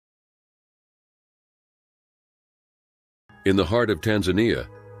In the heart of Tanzania,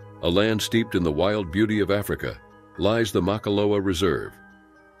 a land steeped in the wild beauty of Africa, lies the Makaloa Reserve.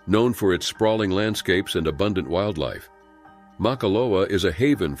 Known for its sprawling landscapes and abundant wildlife, Makaloa is a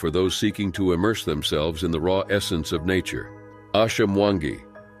haven for those seeking to immerse themselves in the raw essence of nature. Asha Mwangi,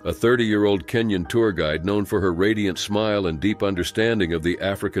 a 30-year-old Kenyan tour guide known for her radiant smile and deep understanding of the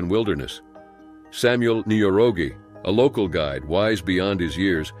African wilderness. Samuel Nyorogi, a local guide wise beyond his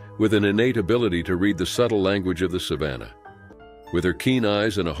years, with an innate ability to read the subtle language of the savannah. With her keen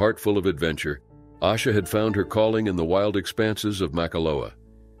eyes and a heart full of adventure, Asha had found her calling in the wild expanses of Makaloa.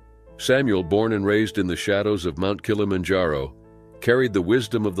 Samuel, born and raised in the shadows of Mount Kilimanjaro, carried the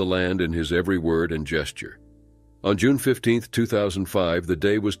wisdom of the land in his every word and gesture. On June 15, 2005, the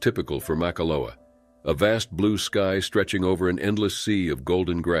day was typical for Makaloa, a vast blue sky stretching over an endless sea of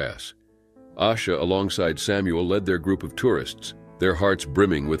golden grass. Asha, alongside Samuel, led their group of tourists, their hearts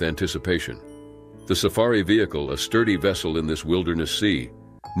brimming with anticipation. The safari vehicle, a sturdy vessel in this wilderness sea,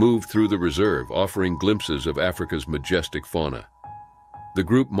 moved through the reserve, offering glimpses of Africa's majestic fauna. The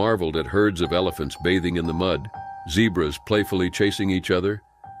group marveled at herds of elephants bathing in the mud, zebras playfully chasing each other,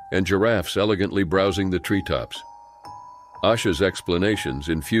 and giraffes elegantly browsing the treetops. Asha's explanations,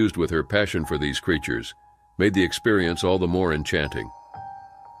 infused with her passion for these creatures, made the experience all the more enchanting.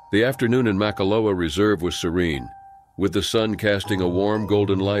 The afternoon in Makaloa Reserve was serene, with the sun casting a warm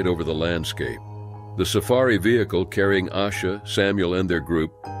golden light over the landscape. The safari vehicle carrying Asha, Samuel, and their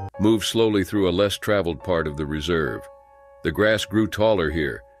group moved slowly through a less traveled part of the reserve. The grass grew taller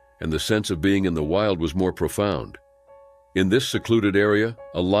here, and the sense of being in the wild was more profound. In this secluded area,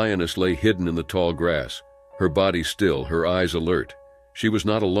 a lioness lay hidden in the tall grass, her body still, her eyes alert. She was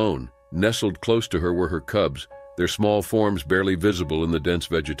not alone. Nestled close to her were her cubs, their small forms barely visible in the dense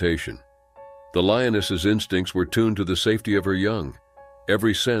vegetation. The lioness's instincts were tuned to the safety of her young,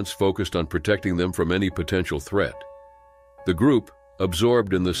 every sense focused on protecting them from any potential threat. The group,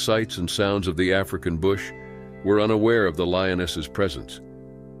 absorbed in the sights and sounds of the African bush, were unaware of the lioness's presence.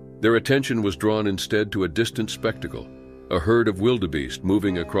 Their attention was drawn instead to a distant spectacle, a herd of wildebeest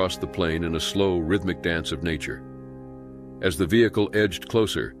moving across the plain in a slow, rhythmic dance of nature. As the vehicle edged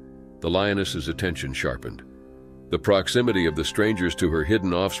closer, the lioness's attention sharpened. The proximity of the strangers to her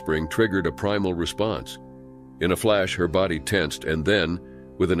hidden offspring triggered a primal response. In a flash, her body tensed, and then,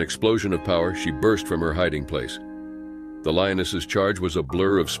 with an explosion of power, she burst from her hiding place. The lioness's charge was a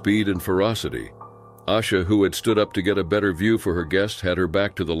blur of speed and ferocity. Asha, who had stood up to get a better view for her guests, had her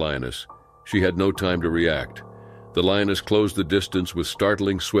back to the lioness. She had no time to react. The lioness closed the distance with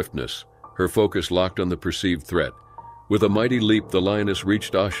startling swiftness, her focus locked on the perceived threat. With a mighty leap, the lioness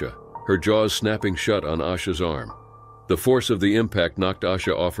reached Asha, her jaws snapping shut on Asha's arm. The force of the impact knocked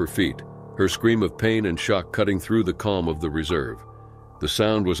Asha off her feet, her scream of pain and shock cutting through the calm of the reserve. The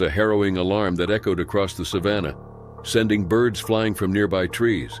sound was a harrowing alarm that echoed across the savannah, sending birds flying from nearby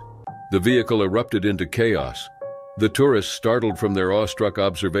trees. The vehicle erupted into chaos. The tourists, startled from their awestruck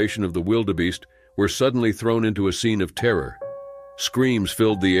observation of the wildebeest, were suddenly thrown into a scene of terror. Screams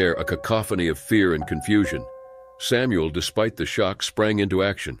filled the air, a cacophony of fear and confusion. Samuel, despite the shock, sprang into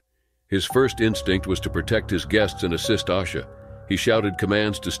action. His first instinct was to protect his guests and assist Asha. He shouted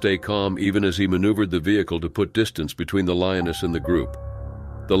commands to stay calm even as he maneuvered the vehicle to put distance between the lioness and the group.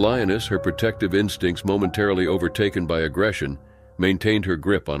 The lioness, her protective instincts momentarily overtaken by aggression, maintained her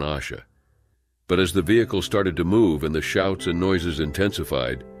grip on Asha. But as the vehicle started to move and the shouts and noises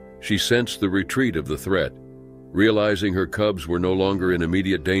intensified, she sensed the retreat of the threat. Realizing her cubs were no longer in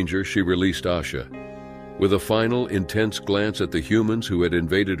immediate danger, she released Asha. With a final, intense glance at the humans who had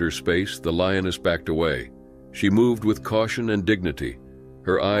invaded her space, the lioness backed away. She moved with caution and dignity,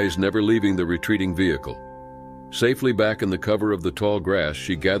 her eyes never leaving the retreating vehicle. Safely back in the cover of the tall grass,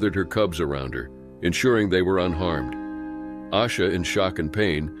 she gathered her cubs around her, ensuring they were unharmed. Asha, in shock and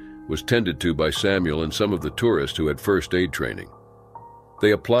pain, was tended to by Samuel and some of the tourists who had first aid training.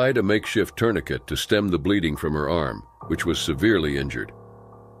 They applied a makeshift tourniquet to stem the bleeding from her arm, which was severely injured.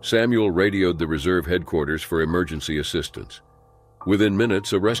 Samuel radioed the reserve headquarters for emergency assistance. Within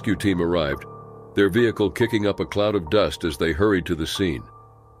minutes, a rescue team arrived, their vehicle kicking up a cloud of dust as they hurried to the scene.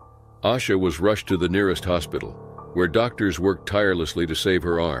 Asha was rushed to the nearest hospital, where doctors worked tirelessly to save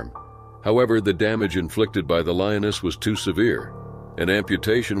her arm. However, the damage inflicted by the lioness was too severe. An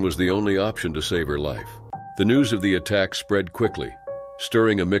amputation was the only option to save her life. The news of the attack spread quickly,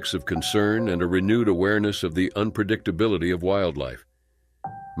 stirring a mix of concern and a renewed awareness of the unpredictability of wildlife.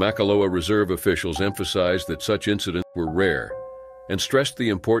 Makaloa Reserve officials emphasized that such incidents were rare and stressed the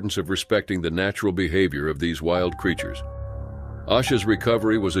importance of respecting the natural behavior of these wild creatures. Asha's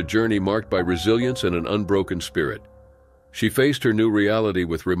recovery was a journey marked by resilience and an unbroken spirit. She faced her new reality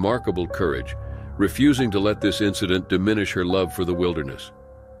with remarkable courage, refusing to let this incident diminish her love for the wilderness.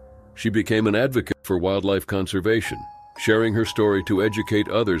 She became an advocate for wildlife conservation, sharing her story to educate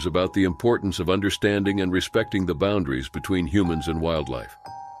others about the importance of understanding and respecting the boundaries between humans and wildlife.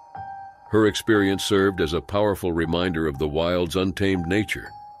 Her experience served as a powerful reminder of the wild's untamed nature.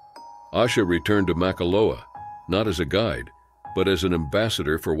 Asha returned to Makaloa, not as a guide, but as an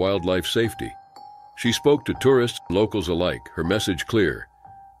ambassador for wildlife safety. She spoke to tourists and locals alike, her message clear: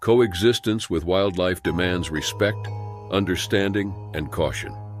 coexistence with wildlife demands respect, understanding, and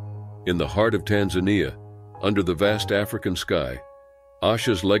caution. In the heart of Tanzania, under the vast African sky,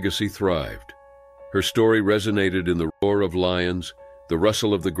 Asha's legacy thrived. Her story resonated in the roar of lions, the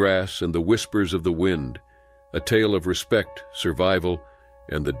rustle of the grass, and the whispers of the wind, a tale of respect, survival,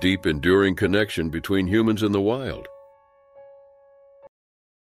 and the deep, enduring connection between humans and the wild.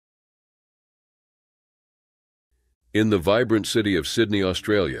 In the vibrant city of Sydney,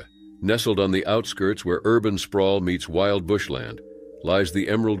 Australia, nestled on the outskirts where urban sprawl meets wild bushland, lies the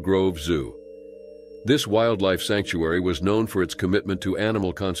Emerald Grove Zoo. This wildlife sanctuary was known for its commitment to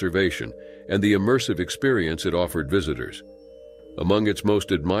animal conservation and the immersive experience it offered visitors. Among its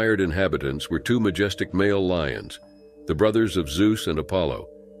most admired inhabitants were two majestic male lions, the brothers of Zeus and Apollo,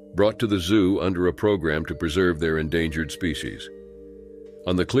 brought to the zoo under a program to preserve their endangered species.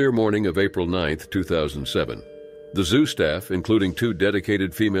 On the clear morning of April 9, 2007, the zoo staff, including two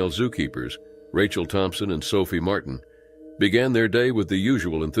dedicated female zookeepers, Rachel Thompson and Sophie Martin, began their day with the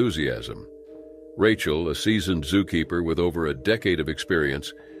usual enthusiasm. Rachel, a seasoned zookeeper with over a decade of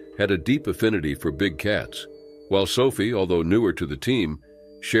experience, had a deep affinity for big cats, while Sophie, although newer to the team,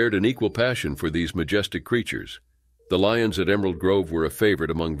 shared an equal passion for these majestic creatures. The lions at Emerald Grove were a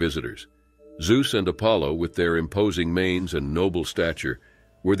favorite among visitors. Zeus and Apollo, with their imposing manes and noble stature,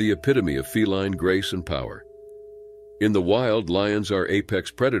 were the epitome of feline grace and power. In the wild, lions are apex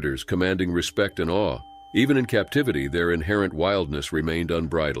predators commanding respect and awe. Even in captivity, their inherent wildness remained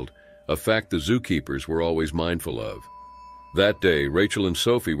unbridled, a fact the zookeepers were always mindful of. That day, Rachel and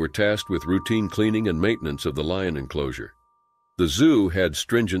Sophie were tasked with routine cleaning and maintenance of the lion enclosure. The zoo had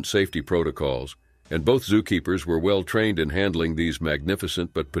stringent safety protocols, and both zookeepers were well trained in handling these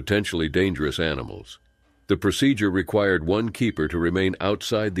magnificent but potentially dangerous animals. The procedure required one keeper to remain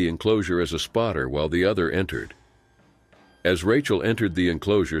outside the enclosure as a spotter while the other entered. As Rachel entered the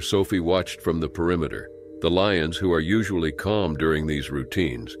enclosure, Sophie watched from the perimeter. The lions, who are usually calm during these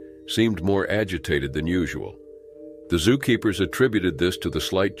routines, seemed more agitated than usual. The zookeepers attributed this to the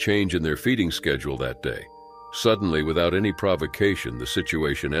slight change in their feeding schedule that day. Suddenly, without any provocation, the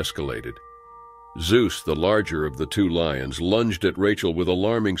situation escalated. Zeus, the larger of the two lions, lunged at Rachel with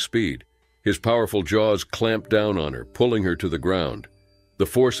alarming speed. His powerful jaws clamped down on her, pulling her to the ground. The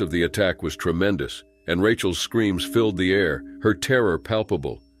force of the attack was tremendous, and Rachel's screams filled the air, her terror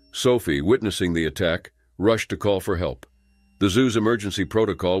palpable. Sophie, witnessing the attack, rushed to call for help. The zoo's emergency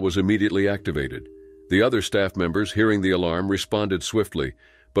protocol was immediately activated. The other staff members, hearing the alarm, responded swiftly,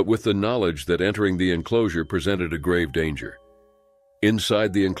 but with the knowledge that entering the enclosure presented a grave danger.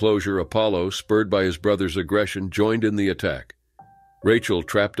 Inside the enclosure, Apollo, spurred by his brother's aggression, joined in the attack. Rachel,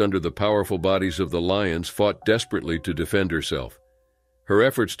 trapped under the powerful bodies of the lions, fought desperately to defend herself. Her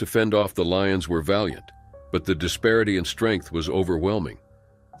efforts to fend off the lions were valiant, but the disparity in strength was overwhelming.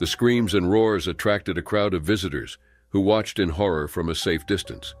 The screams and roars attracted a crowd of visitors who watched in horror from a safe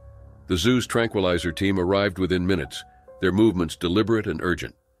distance. The zoo's tranquilizer team arrived within minutes, their movements deliberate and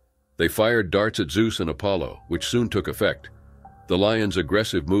urgent. They fired darts at Zeus and Apollo, which soon took effect, the lions'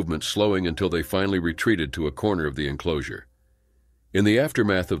 aggressive movements slowing until they finally retreated to a corner of the enclosure. In the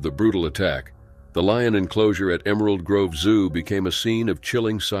aftermath of the brutal attack, the lion enclosure at Emerald Grove Zoo became a scene of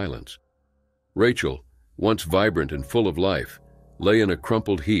chilling silence. Rachel, once vibrant and full of life, lay in a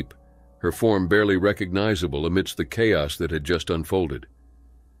crumpled heap, her form barely recognizable amidst the chaos that had just unfolded.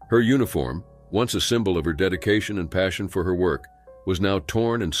 Her uniform, once a symbol of her dedication and passion for her work, was now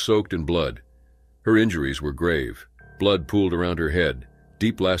torn and soaked in blood. Her injuries were grave. Blood pooled around her head,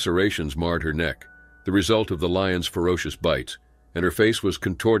 deep lacerations marred her neck, the result of the lion's ferocious bites, and her face was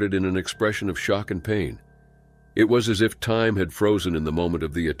contorted in an expression of shock and pain. It was as if time had frozen in the moment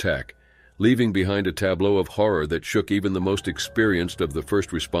of the attack, leaving behind a tableau of horror that shook even the most experienced of the first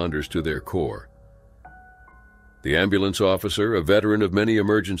responders to their core. The ambulance officer, a veteran of many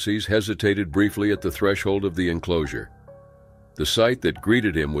emergencies, hesitated briefly at the threshold of the enclosure. The sight that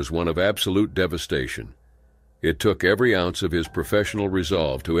greeted him was one of absolute devastation. It took every ounce of his professional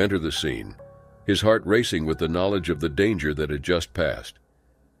resolve to enter the scene, his heart racing with the knowledge of the danger that had just passed.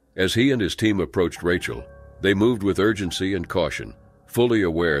 As he and his team approached Rachel, they moved with urgency and caution, fully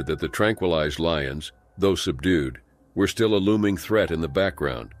aware that the tranquilized lions, though subdued, were still a looming threat in the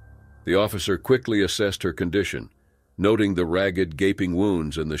background. The officer quickly assessed her condition, noting the ragged, gaping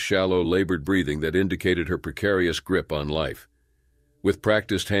wounds and the shallow, labored breathing that indicated her precarious grip on life. With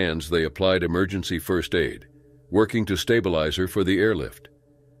practiced hands, they applied emergency first aid, working to stabilize her for the airlift.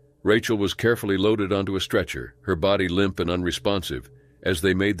 Rachel was carefully loaded onto a stretcher, her body limp and unresponsive, as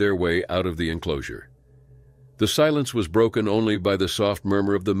they made their way out of the enclosure. The silence was broken only by the soft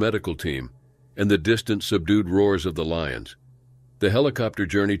murmur of the medical team and the distant, subdued roars of the lions. The helicopter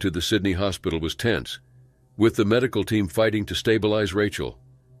journey to the Sydney hospital was tense, with the medical team fighting to stabilize Rachel.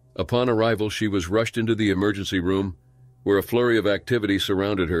 Upon arrival, she was rushed into the emergency room, where a flurry of activity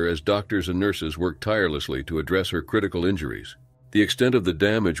surrounded her as doctors and nurses worked tirelessly to address her critical injuries. The extent of the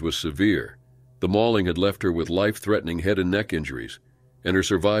damage was severe. The mauling had left her with life-threatening head and neck injuries, and her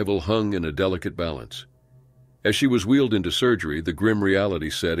survival hung in a delicate balance. As she was wheeled into surgery, the grim reality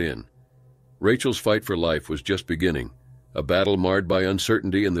set in. Rachel's fight for life was just beginning, a battle marred by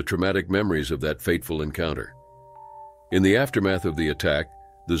uncertainty and the traumatic memories of that fateful encounter. In the aftermath of the attack,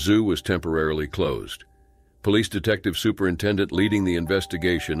 the zoo was temporarily closed. Police Detective Superintendent leading the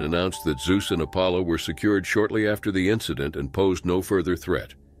investigation announced that Zeus and Apollo were secured shortly after the incident and posed no further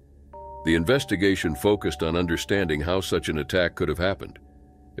threat. The investigation focused on understanding how such an attack could have happened,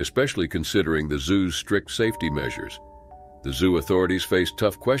 especially considering the zoo's strict safety measures. The zoo authorities faced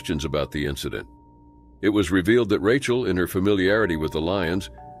tough questions about the incident. It was revealed that Rachel, in her familiarity with the lions,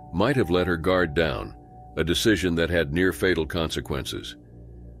 might have let her guard down, a decision that had near-fatal consequences.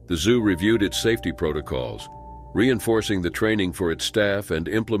 The zoo reviewed its safety protocols, reinforcing the training for its staff and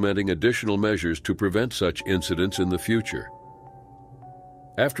implementing additional measures to prevent such incidents in the future.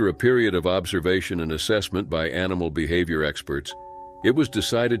 After a period of observation and assessment by animal behavior experts, it was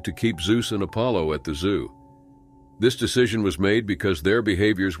decided to keep Zeus and Apollo at the zoo. This decision was made because their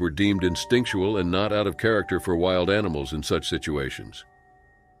behaviors were deemed instinctual and not out of character for wild animals in such situations.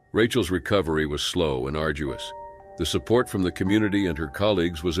 Rachel's recovery was slow and arduous. The support from the community and her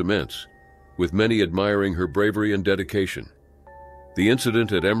colleagues was immense, with many admiring her bravery and dedication. The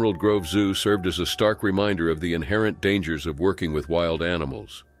incident at Emerald Grove Zoo served as a stark reminder of the inherent dangers of working with wild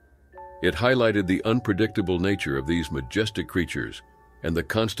animals. It highlighted the unpredictable nature of these majestic creatures and the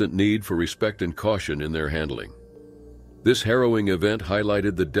constant need for respect and caution in their handling. This harrowing event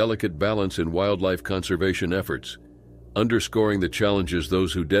highlighted the delicate balance in wildlife conservation efforts, underscoring the challenges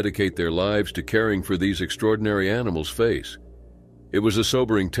those who dedicate their lives to caring for these extraordinary animals face. It was a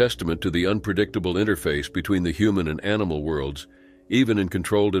sobering testament to the unpredictable interface between the human and animal worlds, even in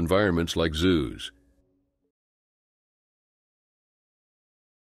controlled environments like zoos.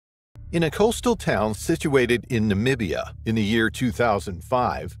 In a coastal town situated in Namibia in the year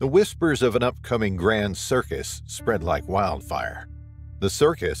 2005, the whispers of an upcoming grand circus spread like wildfire. The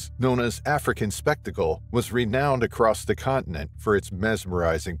circus, known as African Spectacle, was renowned across the continent for its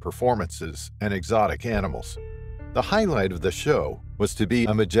mesmerizing performances and exotic animals. The highlight of the show was to be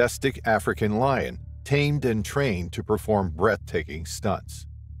a majestic African lion, tamed and trained to perform breathtaking stunts.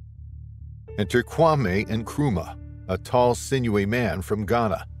 Enter Kwame Nkrumah, a tall, sinewy man from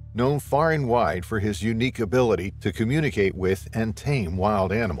Ghana, known far and wide for his unique ability to communicate with and tame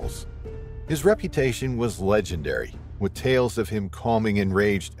wild animals. His reputation was legendary, with tales of him calming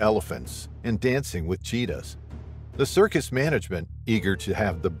enraged elephants and dancing with cheetahs. The circus management, eager to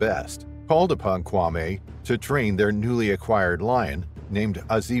have the best, called upon Kwame to train their newly acquired lion named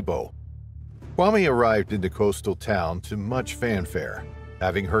Azebo. Kwame arrived in the coastal town to much fanfare.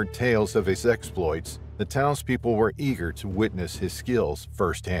 Having heard tales of his exploits, the townspeople were eager to witness his skills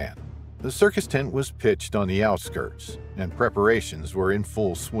firsthand. The circus tent was pitched on the outskirts, and preparations were in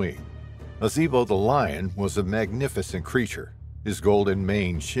full swing. Azebo the lion was a magnificent creature, his golden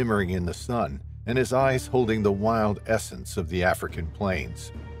mane shimmering in the sun and his eyes holding the wild essence of the African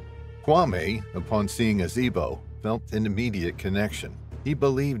plains. Kwame, upon seeing Azebo, felt an immediate connection. He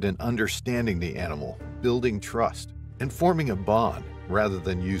believed in understanding the animal, building trust, and forming a bond rather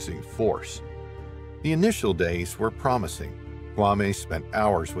than using force. The initial days were promising. Kwame spent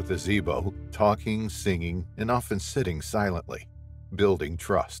hours with Azebo, talking, singing, and often sitting silently, building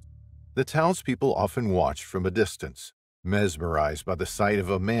trust. The townspeople often watched from a distance, mesmerized by the sight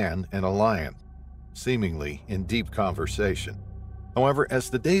of a man and a lion, seemingly in deep conversation. However, as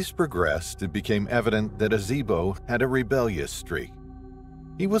the days progressed, it became evident that Azebo had a rebellious streak.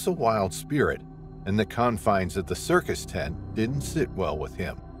 He was a wild spirit, and the confines of the circus tent didn't sit well with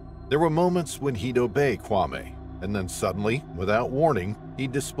him. There were moments when he'd obey Kwame, and then suddenly, without warning,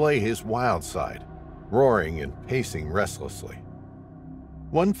 he'd display his wild side, roaring and pacing restlessly.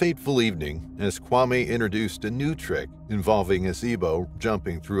 One fateful evening, as Kwame introduced a new trick involving Azebo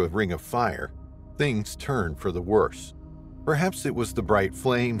jumping through a ring of fire, things turned for the worse. Perhaps it was the bright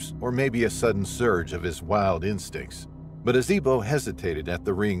flames, or maybe a sudden surge of his wild instincts, but Azebo hesitated at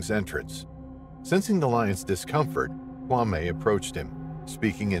the ring's entrance. Sensing the lion's discomfort, Kwame approached him,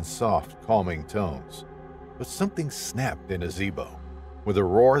 speaking in soft, calming tones. But something snapped in Azebo. With a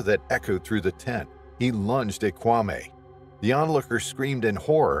roar that echoed through the tent, he lunged at Kwame. The onlooker screamed in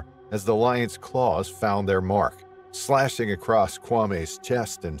horror as the lion's claws found their mark, slashing across Kwame's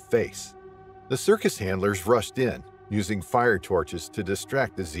chest and face. The circus handlers rushed in, using fire torches to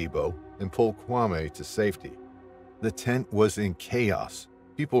distract Azebo and pull Kwame to safety. The tent was in chaos.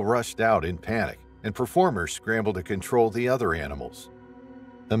 People rushed out in panic, and performers scrambled to control the other animals.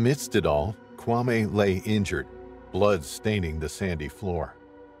 Amidst it all, Kwame lay injured, blood staining the sandy floor.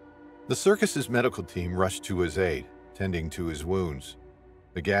 The circus's medical team rushed to his aid, tending to his wounds.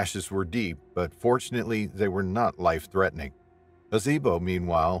 The gashes were deep, but fortunately they were not life-threatening. Azebo,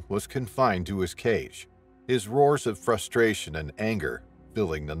 meanwhile, was confined to his cage, his roars of frustration and anger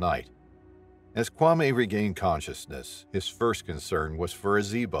filling the night. As Kwame regained consciousness, his first concern was for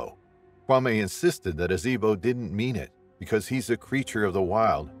Azebo. Kwame insisted that Azebo didn't mean it, because he's a creature of the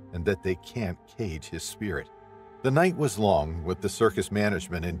wild and that they can't cage his spirit. The night was long, with the circus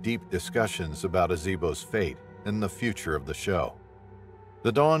management in deep discussions about Azebo's fate and the future of the show.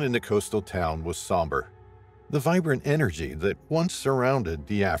 The dawn in the coastal town was somber. The vibrant energy that once surrounded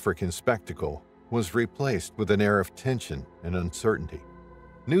the African spectacle was replaced with an air of tension and uncertainty.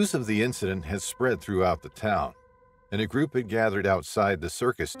 News of the incident had spread throughout the town, and a group had gathered outside the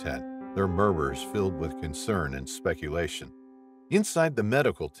circus tent, their murmurs filled with concern and speculation. Inside the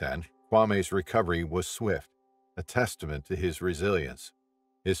medical tent, Kwame's recovery was swift, a testament to his resilience.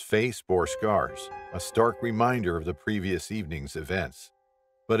 His face bore scars, a stark reminder of the previous evening's events,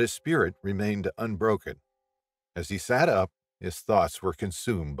 but his spirit remained unbroken. As he sat up, his thoughts were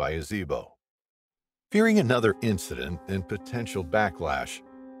consumed by Azebo. Fearing another incident and potential backlash,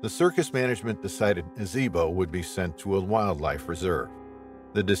 the circus management decided Azebo would be sent to a wildlife reserve.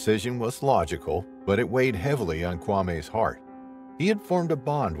 The decision was logical, but it weighed heavily on Kwame's heart. He had formed a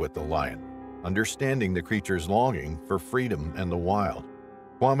bond with the lion, understanding the creature's longing for freedom and the wild.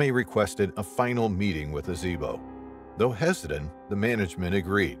 Kwame requested a final meeting with Azebo. Though hesitant, the management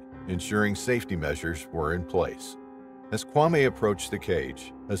agreed, ensuring safety measures were in place. As Kwame approached the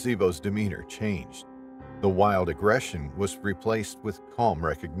cage, Azebo's demeanor changed. The wild aggression was replaced with calm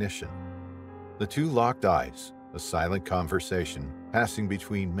recognition. The two locked eyes, a silent conversation passing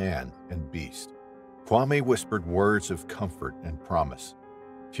between man and beast. Kwame whispered words of comfort and promise.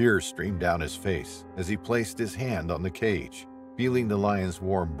 Tears streamed down his face as he placed his hand on the cage, feeling the lion's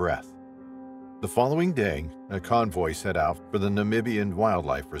warm breath. The following day, a convoy set out for the Namibian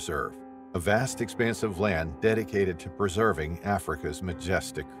Wildlife Reserve, a vast expanse of land dedicated to preserving Africa's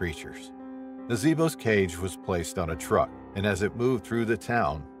majestic creatures. Azebo's cage was placed on a truck, and as it moved through the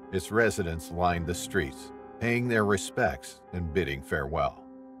town, its residents lined the streets, paying their respects and bidding farewell.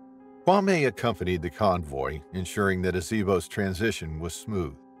 Kwame accompanied the convoy, ensuring that Azebo's transition was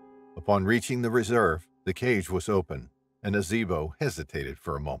smooth. Upon reaching the reserve, the cage was open, and Azebo hesitated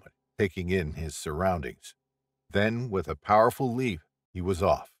for a moment, taking in his surroundings. Then, with a powerful leap, he was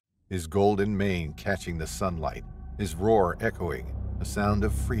off, his golden mane catching the sunlight, his roar echoing, a sound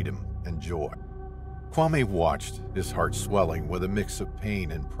of freedom and joy. Kwame watched, his heart swelling with a mix of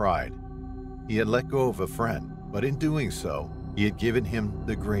pain and pride. He had let go of a friend, but in doing so, he had given him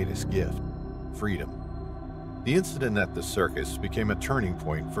the greatest gift, freedom. The incident at the circus became a turning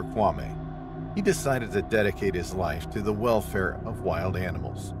point for Kwame. He decided to dedicate his life to the welfare of wild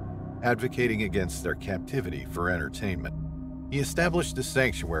animals, advocating against their captivity for entertainment. He established a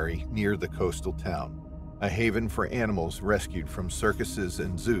sanctuary near the coastal town, a haven for animals rescued from circuses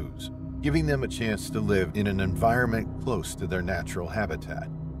and zoos, giving them a chance to live in an environment close to their natural habitat.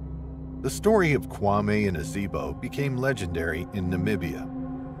 The story of Kwame and Azebo became legendary in Namibia.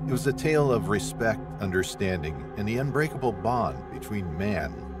 It was a tale of respect, understanding, and the unbreakable bond between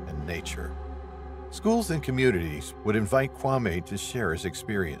man and nature. Schools and communities would invite Kwame to share his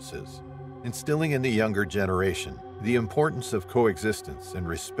experiences, instilling in the younger generation the importance of coexistence and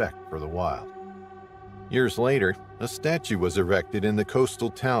respect for the wild. Years later, a statue was erected in the coastal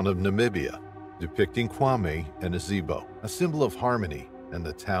town of Namibia, depicting Kwame and Azebo, a symbol of harmony and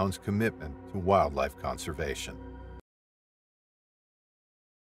the town's commitment to wildlife conservation.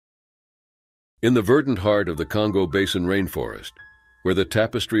 In the verdant heart of the Congo Basin rainforest, where the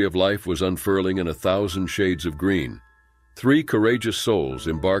tapestry of life was unfurling in 1,000 shades of green, 3 courageous souls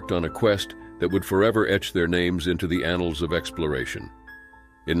embarked on a quest that would forever etch their names into the annals of exploration.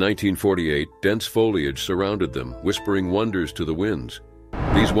 In 1948, dense foliage surrounded them, whispering wonders to the winds.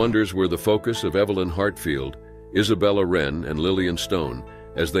 These wonders were the focus of Evelyn Hartfield Isabella Wren and Lillian Stone,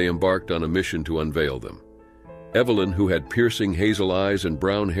 as they embarked on a mission to unveil them. Evelyn, who had piercing hazel eyes and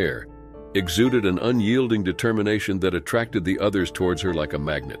brown hair, exuded an unyielding determination that attracted the others towards her like a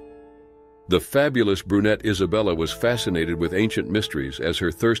magnet. The fabulous brunette Isabella was fascinated with ancient mysteries as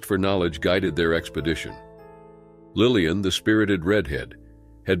her thirst for knowledge guided their expedition. Lillian, the spirited redhead,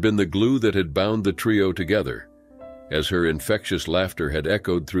 had been the glue that had bound the trio together, as her infectious laughter had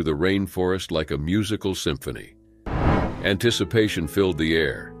echoed through the rainforest like a musical symphony. Anticipation filled the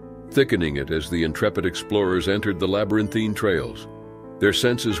air, thickening it as the intrepid explorers entered the labyrinthine trails. Their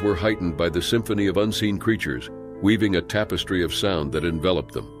senses were heightened by the symphony of unseen creatures, weaving a tapestry of sound that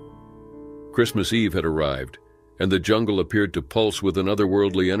enveloped them. Christmas Eve had arrived, and the jungle appeared to pulse with an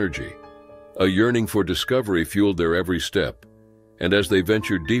otherworldly energy. A yearning for discovery fueled their every step, and as they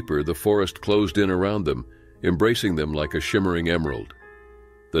ventured deeper, the forest closed in around them, embracing them like a shimmering emerald.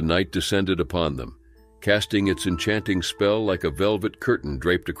 The night descended upon them, casting its enchanting spell like a velvet curtain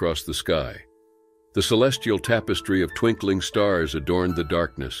draped across the sky. The celestial tapestry of twinkling stars adorned the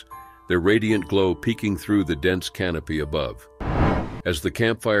darkness, their radiant glow peeking through the dense canopy above. As the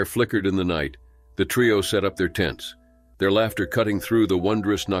campfire flickered in the night, the trio set up their tents, their laughter cutting through the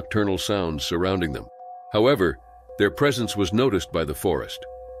wondrous nocturnal sounds surrounding them. However, their presence was noticed by the forest.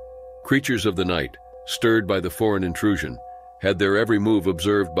 Creatures of the night, stirred by the foreign intrusion, had their every move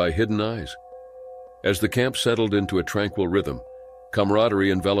observed by hidden eyes. As the camp settled into a tranquil rhythm,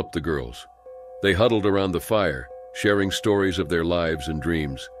 camaraderie enveloped the girls. They huddled around the fire, sharing stories of their lives and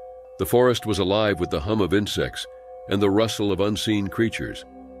dreams. The forest was alive with the hum of insects and the rustle of unseen creatures.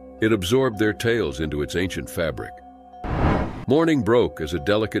 It absorbed their tales into its ancient fabric. Morning broke as a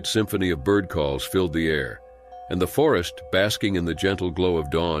delicate symphony of bird calls filled the air, and the forest, basking in the gentle glow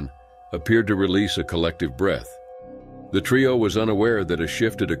of dawn, appeared to release a collective breath. The trio was unaware that a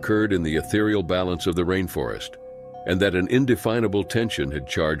shift had occurred in the ethereal balance of the rainforest, and that an indefinable tension had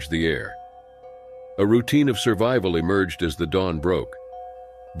charged the air. A routine of survival emerged as the dawn broke.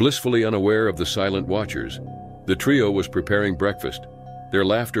 Blissfully unaware of the silent watchers, the trio was preparing breakfast, their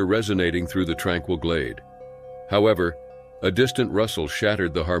laughter resonating through the tranquil glade. However, a distant rustle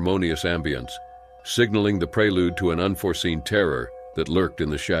shattered the harmonious ambience, signaling the prelude to an unforeseen terror that lurked in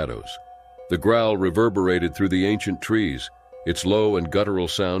the shadows. The growl reverberated through the ancient trees, its low and guttural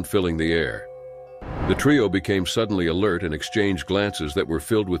sound filling the air. The trio became suddenly alert and exchanged glances that were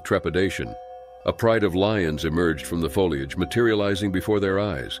filled with trepidation. A pride of lions emerged from the foliage, materializing before their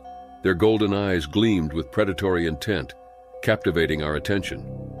eyes. Their golden eyes gleamed with predatory intent, captivating our attention.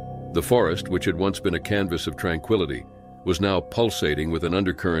 The forest, which had once been a canvas of tranquility, was now pulsating with an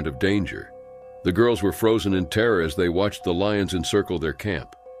undercurrent of danger. The girls were frozen in terror as they watched the lions encircle their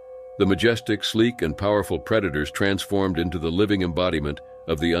camp. The majestic, sleek, and powerful predators transformed into the living embodiment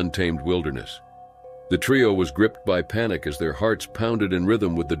of the untamed wilderness. The trio was gripped by panic as their hearts pounded in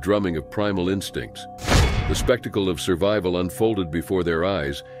rhythm with the drumming of primal instincts. The spectacle of survival unfolded before their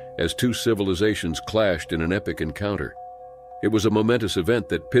eyes as two civilizations clashed in an epic encounter. It was a momentous event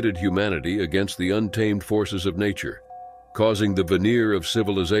that pitted humanity against the untamed forces of nature, causing the veneer of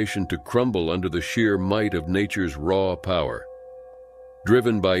civilization to crumble under the sheer might of nature's raw power.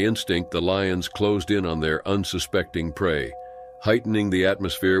 Driven by instinct, the lions closed in on their unsuspecting prey, heightening the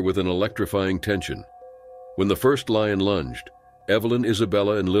atmosphere with an electrifying tension. When the first lion lunged, Evelyn,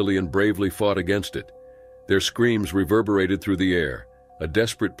 Isabella, and Lillian bravely fought against it. Their screams reverberated through the air, a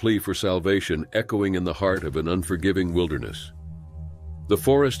desperate plea for salvation echoing in the heart of an unforgiving wilderness. The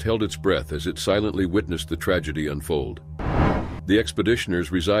forest held its breath as it silently witnessed the tragedy unfold. The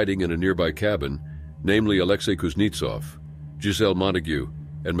expeditioners residing in a nearby cabin, namely Alexei Kuznetsov, Giselle Montague,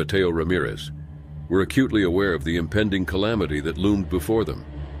 and Mateo Ramirez, were acutely aware of the impending calamity that loomed before them.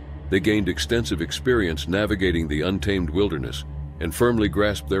 They gained extensive experience navigating the untamed wilderness and firmly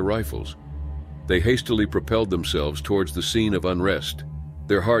grasped their rifles. They hastily propelled themselves towards the scene of unrest,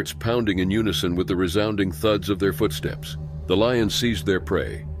 their hearts pounding in unison with the resounding thuds of their footsteps. The lions seized their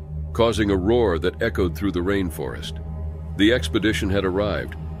prey, causing a roar that echoed through the rainforest. The expedition had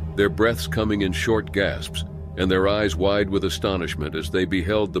arrived, their breaths coming in short gasps, and their eyes wide with astonishment as they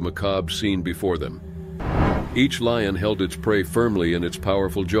beheld the macabre scene before them. Each lion held its prey firmly in its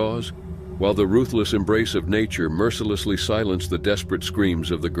powerful jaws, while the ruthless embrace of nature mercilessly silenced the desperate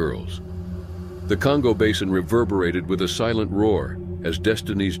screams of the girls. The Congo Basin reverberated with a silent roar as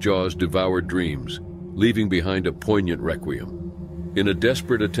destiny's jaws devoured dreams, leaving behind a poignant requiem. In a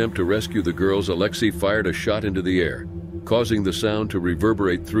desperate attempt to rescue the girls, Alexei fired a shot into the air, causing the sound to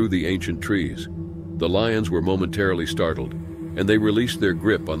reverberate through the ancient trees. The lions were momentarily startled, and they released their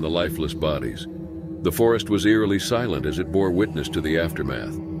grip on the lifeless bodies. The forest was eerily silent as it bore witness to the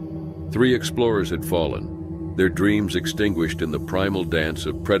aftermath. 3 explorers had fallen, their dreams extinguished in the primal dance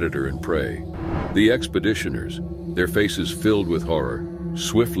of predator and prey. The expeditioners, their faces filled with horror,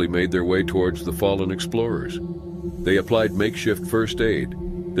 swiftly made their way towards the fallen explorers. They applied makeshift first aid,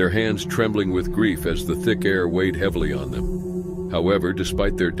 their hands trembling with grief as the thick air weighed heavily on them. However,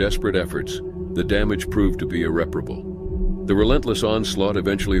 despite their desperate efforts, the damage proved to be irreparable. The relentless onslaught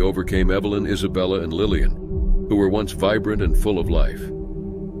eventually overcame Evelyn, Isabella, and Lillian, who were once vibrant and full of life.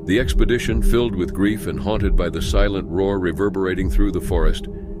 The expedition, filled with grief and haunted by the silent roar reverberating through the forest,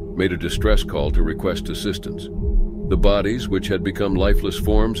 made a distress call to request assistance. The bodies, which had become lifeless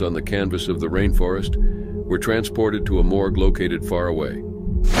forms on the canvas of the rainforest, were transported to a morgue located far away.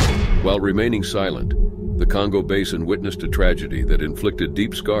 While remaining silent, the Congo Basin witnessed a tragedy that inflicted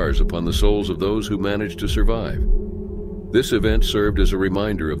deep scars upon the souls of those who managed to survive. This event served as a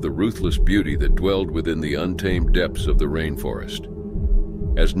reminder of the ruthless beauty that dwelled within the untamed depths of the rainforest.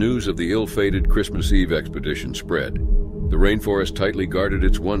 As news of the ill-fated Christmas Eve expedition spread, the rainforest tightly guarded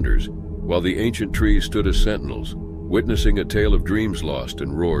its wonders, while the ancient trees stood as sentinels, witnessing a tale of dreams lost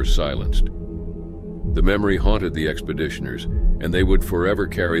and roars silenced. The memory haunted the expeditioners, and they would forever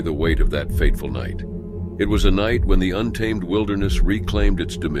carry the weight of that fateful night. It was a night when the untamed wilderness reclaimed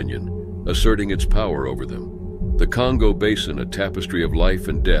its dominion, asserting its power over them. The Congo Basin, a tapestry of life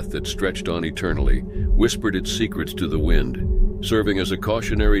and death that stretched on eternally, whispered its secrets to the wind, serving as a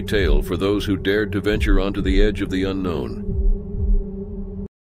cautionary tale for those who dared to venture onto the edge of the unknown.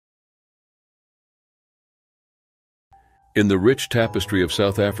 In the rich tapestry of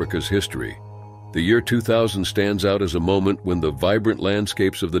South Africa's history, the year 2000 stands out as a moment when the vibrant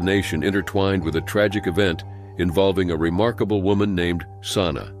landscapes of the nation intertwined with a tragic event involving a remarkable woman named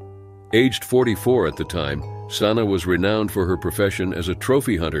Sana. Aged 44 at the time, Sana was renowned for her profession as a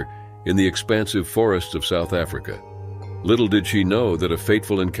trophy hunter in the expansive forests of South Africa. Little did she know that a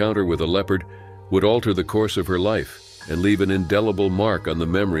fateful encounter with a leopard would alter the course of her life and leave an indelible mark on the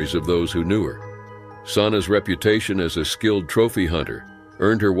memories of those who knew her. Sana's reputation as a skilled trophy hunter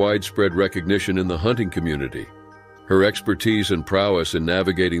earned her widespread recognition in the hunting community. Her expertise and prowess in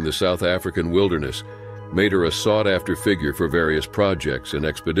navigating the South African wilderness made her a sought-after figure for various projects and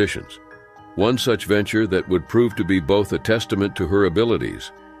expeditions. One such venture that would prove to be both a testament to her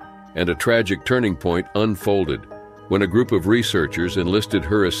abilities and a tragic turning point unfolded when a group of researchers enlisted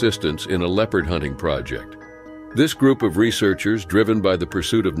her assistance in a leopard hunting project. This group of researchers, driven by the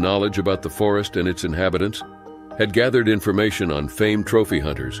pursuit of knowledge about the forest and its inhabitants, had gathered information on famed trophy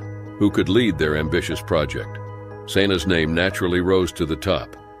hunters who could lead their ambitious project. Sana's name naturally rose to the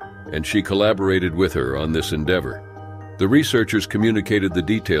top, and she collaborated with her on this endeavor. The researchers communicated the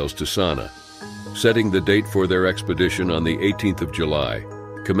details to Sana, setting the date for their expedition on the 18th of July,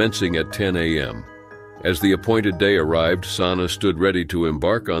 commencing at 10 a.m. As the appointed day arrived, Sana stood ready to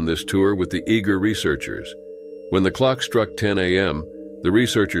embark on this tour with the eager researchers. When the clock struck 10 a.m., the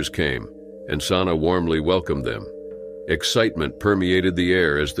researchers came, and Sana warmly welcomed them. Excitement permeated the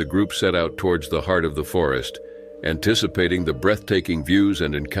air as the group set out towards the heart of the forest, anticipating the breathtaking views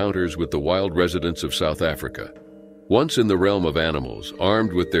and encounters with the wild residents of South Africa. Once in the realm of animals,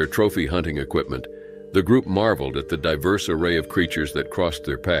 armed with their trophy hunting equipment, the group marveled at the diverse array of creatures that crossed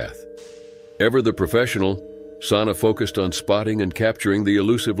their path. Ever the professional, Sana focused on spotting and capturing the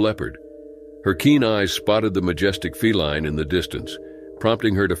elusive leopard. Her keen eyes spotted the majestic feline in the distance,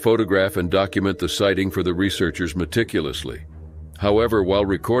 prompting her to photograph and document the sighting for the researchers meticulously. However, while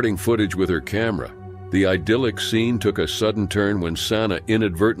recording footage with her camera, the idyllic scene took a sudden turn when Sana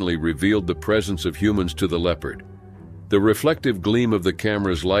inadvertently revealed the presence of humans to the leopard. The reflective gleam of the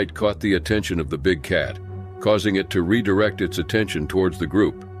camera's light caught the attention of the big cat, causing it to redirect its attention towards the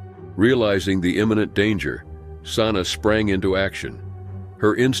group. Realizing the imminent danger, Sana sprang into action.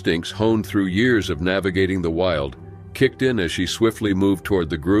 Her instincts, honed through years of navigating the wild, kicked in as she swiftly moved toward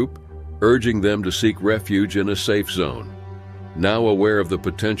the group, urging them to seek refuge in a safe zone. Now aware of the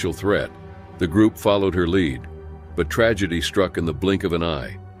potential threat, the group followed her lead, but tragedy struck in the blink of an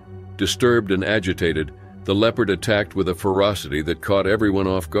eye. Disturbed and agitated, the leopard attacked with a ferocity that caught everyone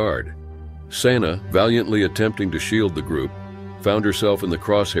off guard. Sana, valiantly attempting to shield the group, found herself in the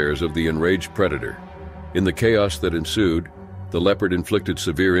crosshairs of the enraged predator. In the chaos that ensued, the leopard inflicted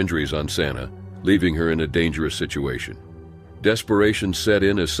severe injuries on Sana, leaving her in a dangerous situation. Desperation set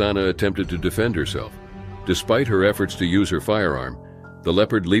in as Sana attempted to defend herself. Despite her efforts to use her firearm, the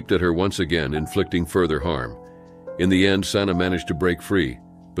leopard leaped at her once again, inflicting further harm. In the end, Sana managed to break free,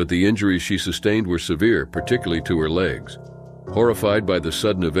 but the injuries she sustained were severe, particularly to her legs. Horrified by the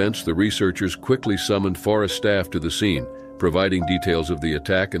sudden events, the researchers quickly summoned forest staff to the scene, providing details of the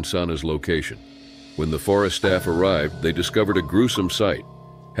attack and Sana's location. When the forest staff arrived, they discovered a gruesome sight.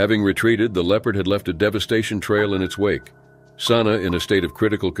 Having retreated, the leopard had left a devastation trail in its wake. Sana, in a state of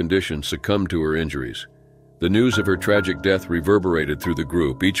critical condition, succumbed to her injuries. The news of her tragic death reverberated through the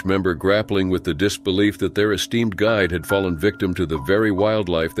group, each member grappling with the disbelief that their esteemed guide had fallen victim to the very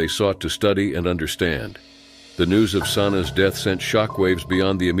wildlife they sought to study and understand. The news of Sana's death sent shockwaves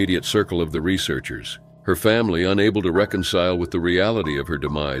beyond the immediate circle of the researchers. Her family, unable to reconcile with the reality of her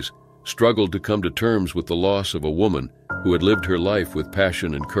demise, struggled to come to terms with the loss of a woman who had lived her life with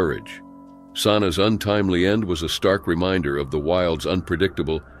passion and courage. Sana's untimely end was a stark reminder of the wild's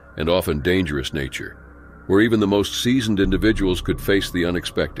unpredictable and often dangerous nature, where even the most seasoned individuals could face the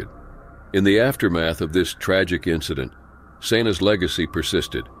unexpected. In the aftermath of this tragic incident, Sana's legacy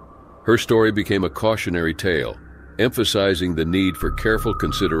persisted. Her story became a cautionary tale, emphasizing the need for careful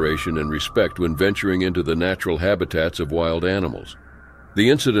consideration and respect when venturing into the natural habitats of wild animals. The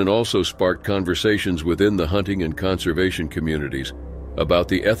incident also sparked conversations within the hunting and conservation communities about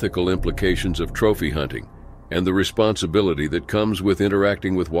the ethical implications of trophy hunting and the responsibility that comes with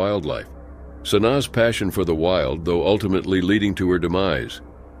interacting with wildlife. Sana's passion for the wild, though ultimately leading to her demise,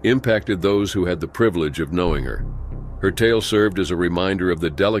 impacted those who had the privilege of knowing her. Her tale served as a reminder of the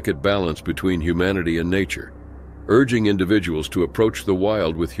delicate balance between humanity and nature, urging individuals to approach the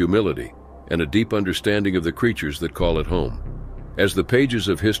wild with humility and a deep understanding of the creatures that call it home. As the pages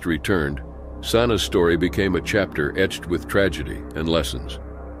of history turned, Sana's story became a chapter etched with tragedy and lessons.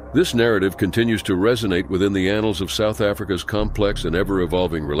 This narrative continues to resonate within the annals of South Africa's complex and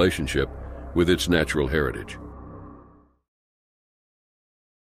ever-evolving relationship with its natural heritage.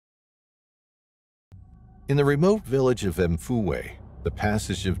 In the remote village of Mfuwe, the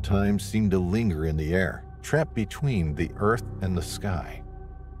passage of time seemed to linger in the air, trapped between the earth and the sky.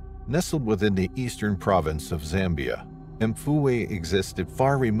 Nestled within the eastern province of Zambia, Mfuwe existed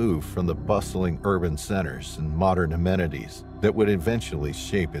far removed from the bustling urban centers and modern amenities that would eventually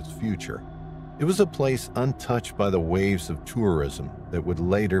shape its future. It was a place untouched by the waves of tourism that would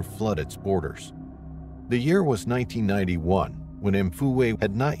later flood its borders. The year was 1991, when Mfuwe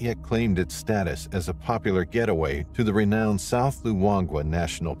had not yet claimed its status as a popular getaway to the renowned South Luangwa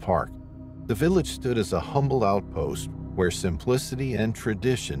National Park. The village stood as a humble outpost where simplicity and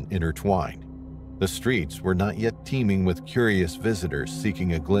tradition intertwined. The streets were not yet teeming with curious visitors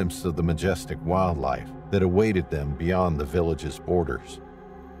seeking a glimpse of the majestic wildlife that awaited them beyond the village's borders.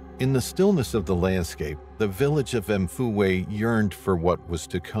 In the stillness of the landscape, the village of Mfuwe yearned for what was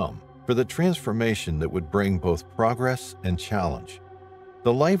to come, for the transformation that would bring both progress and challenge.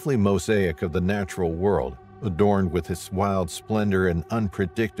 The lively mosaic of the natural world, adorned with its wild splendor and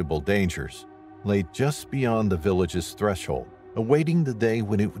unpredictable dangers, lay just beyond the village's threshold, awaiting the day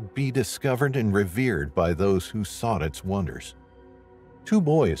when it would be discovered and revered by those who sought its wonders. Two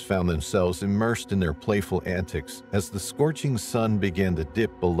boys found themselves immersed in their playful antics as the scorching sun began to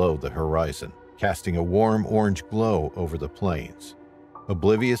dip below the horizon, casting a warm orange glow over the plains.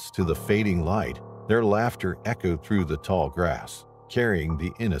 Oblivious to the fading light, their laughter echoed through the tall grass, carrying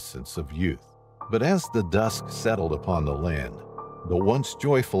the innocence of youth. But as the dusk settled upon the land, the once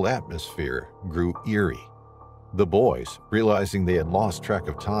joyful atmosphere grew eerie. The boys, realizing they had lost track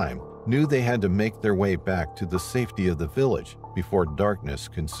of time, knew they had to make their way back to the safety of the village before darkness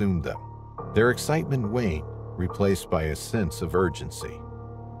consumed them. Their excitement waned, replaced by a sense of urgency.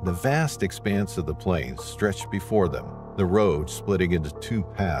 The vast expanse of the plains stretched before them, the road splitting into two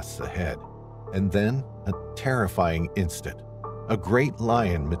paths ahead. And then, a terrifying instant. A great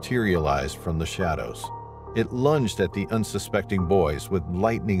lion materialized from the shadows. It lunged at the unsuspecting boys with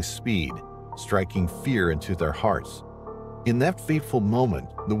lightning speed, striking fear into their hearts. In that fateful moment,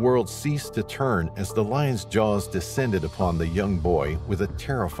 the world ceased to turn as the lion's jaws descended upon the young boy with a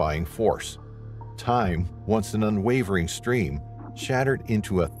terrifying force. Time, once an unwavering stream, shattered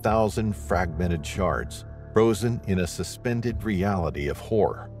into 1,000 fragmented shards, frozen in a suspended reality of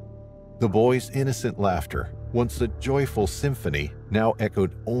horror. The boys' innocent laughter, once a joyful symphony, now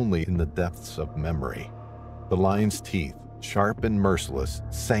echoed only in the depths of memory. The lion's teeth, sharp and merciless,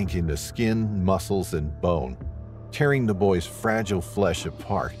 sank into skin, muscles, and bone, tearing the boy's fragile flesh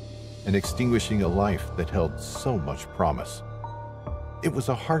apart and extinguishing a life that held so much promise. It was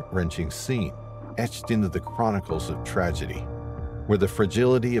a heart-wrenching scene, etched into the chronicles of tragedy, where the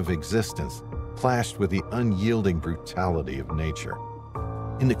fragility of existence clashed with the unyielding brutality of nature.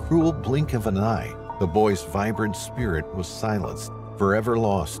 In the cruel blink of an eye, the boy's vibrant spirit was silenced, forever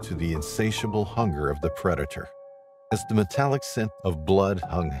lost to the insatiable hunger of the predator. As the metallic scent of blood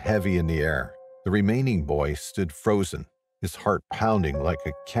hung heavy in the air, the remaining boy stood frozen, his heart pounding like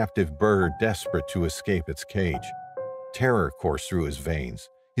a captive bird desperate to escape its cage. Terror coursed through his veins,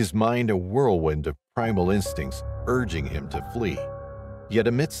 his mind a whirlwind of primal instincts urging him to flee. Yet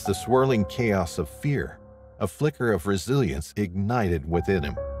amidst the swirling chaos of fear, a flicker of resilience ignited within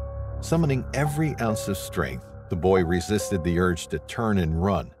him. Summoning every ounce of strength, the boy resisted the urge to turn and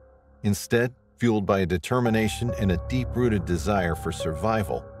run. Instead, fueled by a determination and a deep-rooted desire for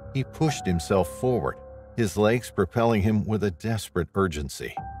survival, he pushed himself forward, his legs propelling him with a desperate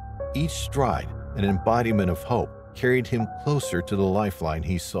urgency. Each stride, an embodiment of hope, carried him closer to the lifeline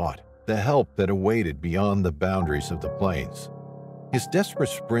he sought, the help that awaited beyond the boundaries of the plains. His desperate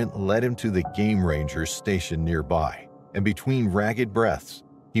sprint led him to the game rangers stationed nearby, and between ragged breaths,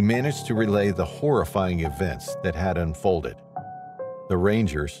 he managed to relay the horrifying events that had unfolded. The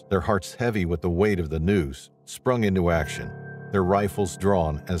rangers, their hearts heavy with the weight of the news, sprung into action, their rifles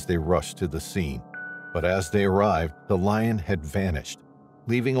drawn as they rushed to the scene. But as they arrived, the lion had vanished,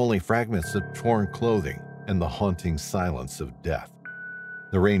 leaving only fragments of torn clothing and the haunting silence of death.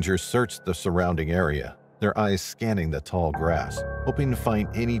 The rangers searched the surrounding area, their eyes scanning the tall grass, hoping to find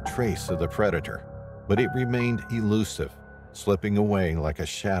any trace of the predator. But it remained elusive, slipping away like a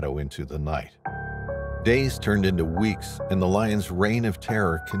shadow into the night. Days turned into weeks, and the lion's reign of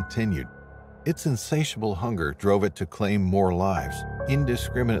terror continued. Its insatiable hunger drove it to claim more lives,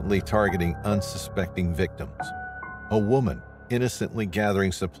 indiscriminately targeting unsuspecting victims. A woman, innocently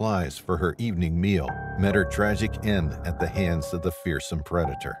gathering supplies for her evening meal, met her tragic end at the hands of the fearsome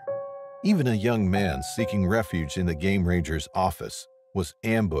predator. Even a young man seeking refuge in the game ranger's office was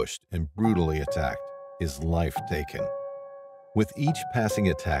ambushed and brutally attacked, his life taken. With each passing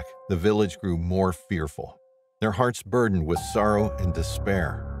attack, the village grew more fearful, their hearts burdened with sorrow and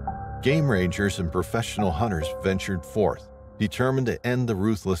despair. Game rangers and professional hunters ventured forth, determined to end the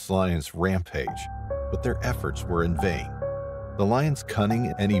ruthless lion's rampage, but their efforts were in vain. The lion's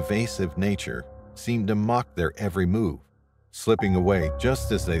cunning and evasive nature seemed to mock their every move, slipping away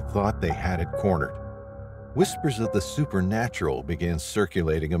just as they thought they had it cornered. Whispers of the supernatural began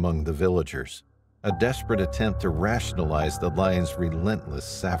circulating among the villagers, a desperate attempt to rationalize the lion's relentless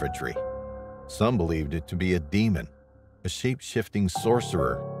savagery. Some believed it to be a demon, a shape-shifting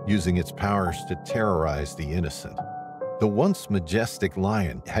sorcerer using its powers to terrorize the innocent. The once majestic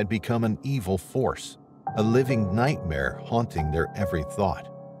lion had become an evil force, a living nightmare haunting their every thought.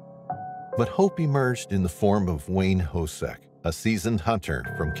 But hope emerged in the form of Wayne Hosek, a seasoned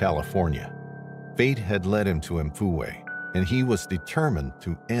hunter from California. Fate had led him to Mfuwe, and he was determined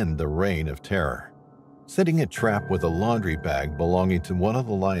to end the reign of terror. Setting a trap with a laundry bag belonging to one of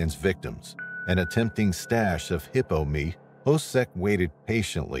the lion's victims and a tempting stash of hippo meat, Hosek waited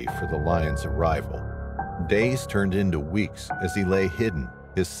patiently for the lion's arrival. Days turned into weeks as he lay hidden,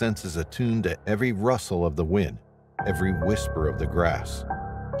 his senses attuned to every rustle of the wind, every whisper of the grass.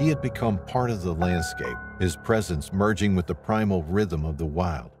 He had become part of the landscape, his presence merging with the primal rhythm of the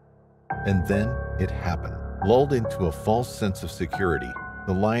wild. And then it happened. Lulled into a false sense of security,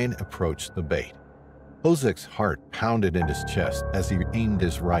 the lion approached the bait. Hosek's heart pounded in his chest as he aimed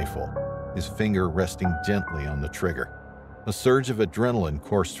his rifle, his finger resting gently on the trigger. A surge of adrenaline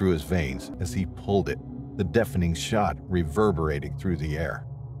coursed through his veins as he pulled it, the deafening shot reverberating through the air.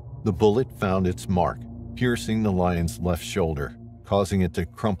 The bullet found its mark, piercing the lion's left shoulder, causing it to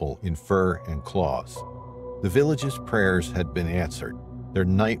crumple in fur and claws. The village's prayers had been answered. Their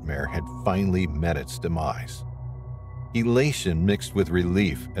nightmare had finally met its demise. Elation mixed with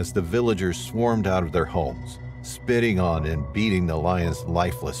relief as the villagers swarmed out of their homes, spitting on and beating the lion's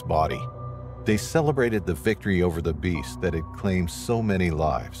lifeless body. They celebrated the victory over the beast that had claimed so many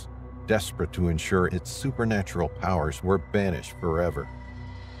lives, desperate to ensure its supernatural powers were banished forever.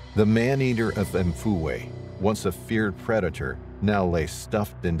 The man-eater of Mfuwe, once a feared predator, now lay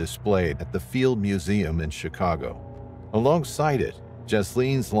stuffed and displayed at the Field Museum in Chicago. Alongside it,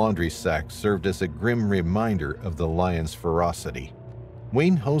 Jesline's laundry sack served as a grim reminder of the lion's ferocity.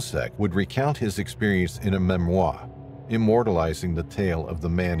 Wayne Hosek would recount his experience in a memoir, immortalizing the tale of the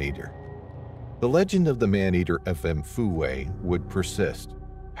man-eater. The legend of the man-eater of Mfuwe would persist,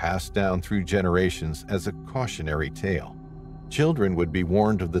 passed down through generations as a cautionary tale. Children would be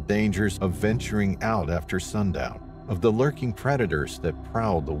warned of the dangers of venturing out after sundown, of the lurking predators that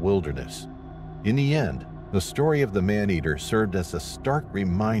prowled the wilderness. In the end, the story of the man-eater served as a stark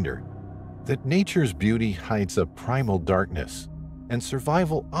reminder that nature's beauty hides a primal darkness, and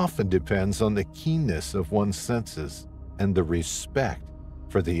survival often depends on the keenness of one's senses and the respect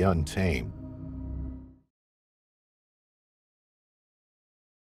for the untamed.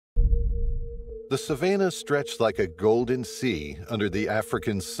 The savanna stretched like a golden sea under the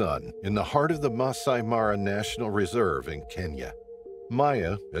African sun in the heart of the Masai Mara National Reserve in Kenya.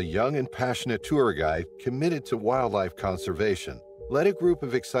 Maya, a young and passionate tour guide committed to wildlife conservation, led a group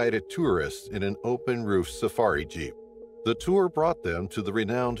of excited tourists in an open-roof safari jeep. The tour brought them to the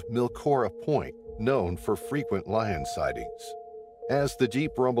renowned Milcora Point, known for frequent lion sightings. As the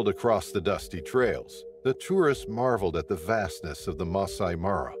jeep rumbled across the dusty trails, the tourists marveled at the vastness of the Masai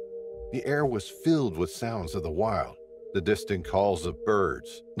Mara. The air was filled with sounds of the wild, the distant calls of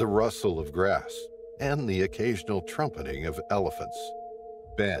birds, the rustle of grass, and the occasional trumpeting of elephants.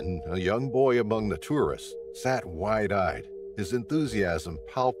 Ben, a young boy among the tourists, sat wide-eyed, his enthusiasm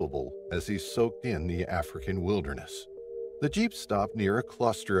palpable as he soaked in the African wilderness. The jeep stopped near a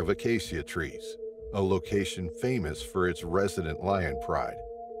cluster of acacia trees, a location famous for its resident lion pride.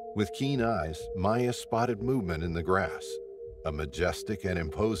 With keen eyes, Maya spotted movement in the grass, a majestic and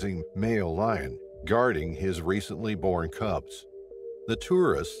imposing male lion guarding his recently born cubs. The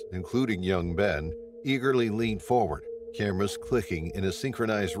tourists, including young Ben, eagerly leaned forward, cameras clicking in a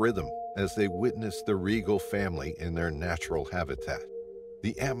synchronized rhythm as they witnessed the regal family in their natural habitat.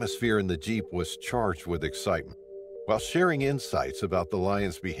 The atmosphere in the jeep was charged with excitement. While sharing insights about the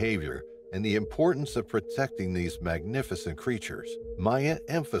lion's behavior and the importance of protecting these magnificent creatures, Maya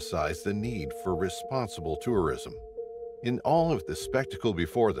emphasized the need for responsible tourism. In all of the spectacle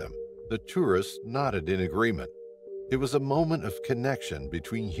before them, the tourists nodded in agreement. It was a moment of connection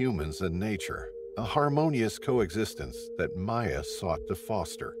between humans and nature, a harmonious coexistence that Maya sought to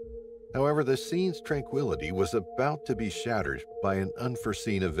foster. However, the scene's tranquility was about to be shattered by an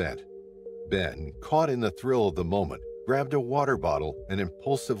unforeseen event. Ben, caught in the thrill of the moment, grabbed a water bottle and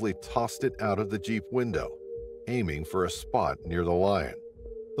impulsively tossed it out of the jeep window, aiming for a spot near the lion.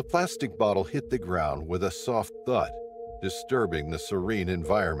 The plastic bottle hit the ground with a soft thud, disturbing the serene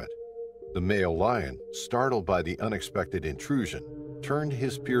environment. The male lion, startled by the unexpected intrusion, turned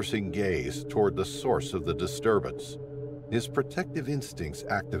his piercing gaze toward the source of the disturbance. His protective instincts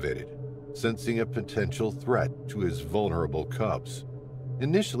activated, sensing a potential threat to his vulnerable cubs.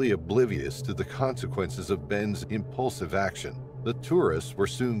 Initially oblivious to the consequences of Ben's impulsive action, the tourists were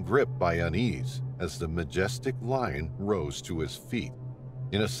soon gripped by unease as the majestic lion rose to his feet.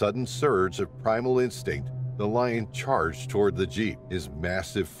 In a sudden surge of primal instinct, the lion charged toward the jeep, his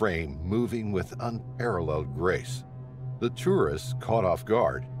massive frame moving with unparalleled grace. The tourists, caught off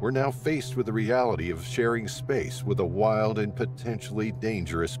guard, were now faced with the reality of sharing space with a wild and potentially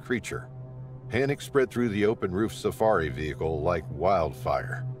dangerous creature. Panic spread through the open-roof safari vehicle like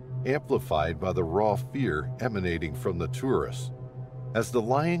wildfire, amplified by the raw fear emanating from the tourists. As the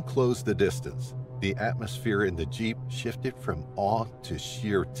lion closed the distance, the atmosphere in the jeep shifted from awe to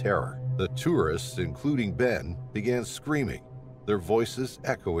sheer terror. The tourists, including Ben, began screaming, their voices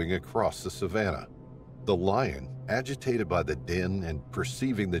echoing across the savannah. The lion, agitated by the din and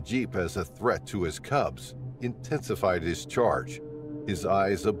perceiving the jeep as a threat to his cubs, intensified his charge, his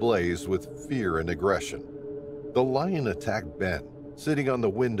eyes ablaze with fear and aggression. The lion attacked Ben, sitting on the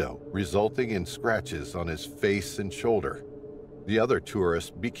window, resulting in scratches on his face and shoulder. The other tourists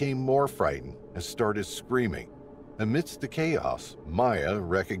became more frightened and started screaming. Amidst the chaos, Maya,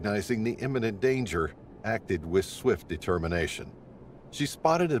 recognizing the imminent danger, acted with swift determination. She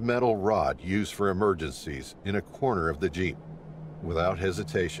spotted a metal rod used for emergencies in a corner of the jeep. Without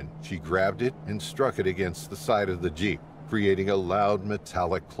hesitation, she grabbed it and struck it against the side of the jeep, creating a loud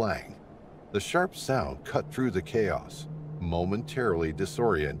metallic clang. The sharp sound cut through the chaos, momentarily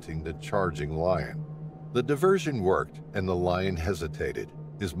disorienting the charging lion. The diversion worked, and the lion hesitated,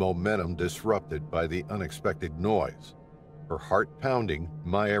 his momentum disrupted by the unexpected noise. Her heart pounding,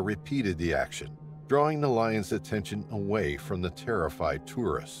 Maya repeated the action, drawing the lion's attention away from the terrified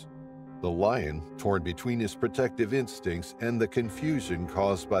tourists. The lion, torn between his protective instincts and the confusion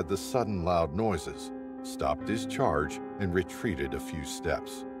caused by the sudden loud noises, stopped his charge and retreated a few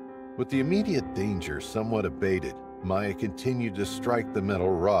steps. With the immediate danger somewhat abated, Maya continued to strike the metal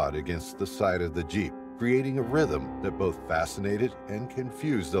rod against the side of the jeep, creating a rhythm that both fascinated and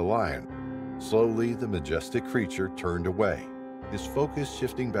confused the lion. Slowly, the majestic creature turned away, his focus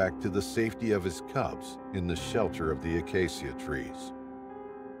shifting back to the safety of his cubs in the shelter of the acacia trees.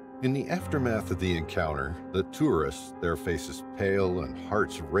 In the aftermath of the encounter, the tourists, their faces pale and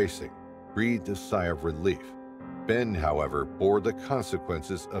hearts racing, breathed a sigh of relief. Ben, however, bore the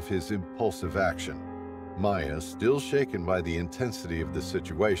consequences of his impulsive action. Maya, still shaken by the intensity of the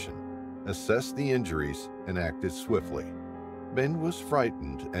situation, assessed the injuries and acted swiftly. Ben was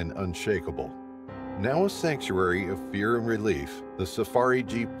frightened and unshakable. Now a sanctuary of fear and relief, the safari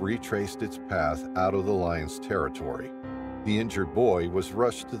jeep retraced its path out of the lion's territory. The injured boy was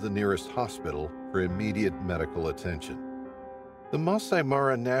rushed to the nearest hospital for immediate medical attention. The Masai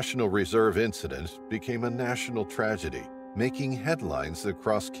Mara National Reserve incident became a national tragedy, making headlines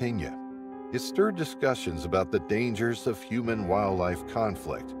across Kenya. It stirred discussions about the dangers of human-wildlife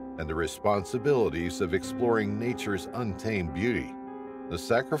conflict and the responsibilities of exploring nature's untamed beauty. The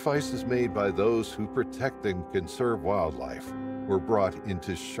sacrifices made by those who protect and conserve wildlife were brought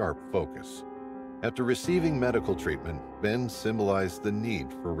into sharp focus. After receiving medical treatment, Ben symbolized the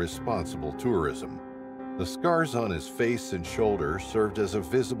need for responsible tourism. The scars on his face and shoulder served as a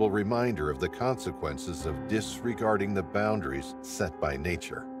visible reminder of the consequences of disregarding the boundaries set by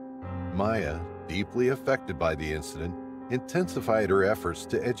nature. Maya, deeply affected by the incident, intensified her efforts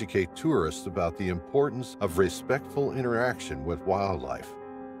to educate tourists about the importance of respectful interaction with wildlife.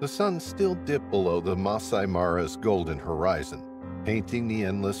 The sun still dipped below the Masai Mara's golden horizon, painting the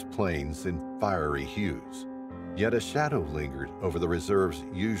endless plains in fiery hues. Yet a shadow lingered over the reserve's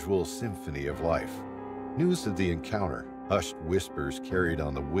usual symphony of life. News of the encounter, hushed whispers carried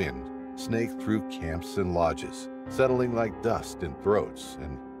on the wind, snaked through camps and lodges, settling like dust in throats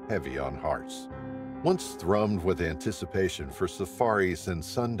and heavy on hearts. Once thrummed with anticipation for safaris and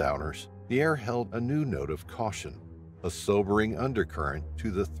sundowners, the air held a new note of caution, a sobering undercurrent to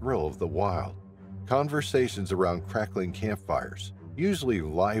the thrill of the wild. Conversations around crackling campfires, usually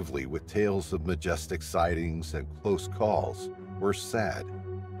lively with tales of majestic sightings and close calls, were sad.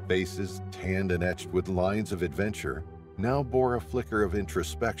 Faces, tanned and etched with lines of adventure, now bore a flicker of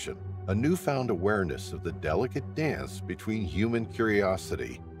introspection, a newfound awareness of the delicate dance between human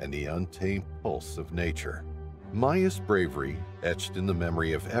curiosity and the untamed pulse of nature. Maya's bravery, etched in the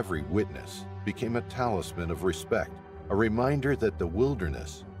memory of every witness, became a talisman of respect, a reminder that the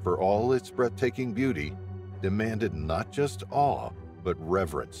wilderness, for all its breathtaking beauty, demanded not just awe, but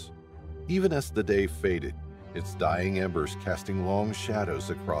reverence. Even as the day faded, its dying embers casting long shadows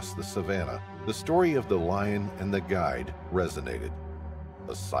across the savanna, the story of the lion and the guide resonated.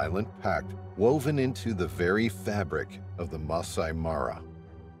 A silent pact woven into the very fabric of the Masai Mara.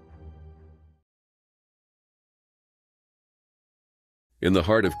 In the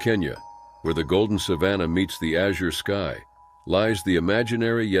heart of Kenya, where the golden savanna meets the azure sky, lies the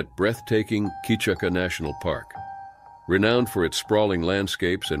imaginary yet breathtaking Kichaka National Park. Renowned for its sprawling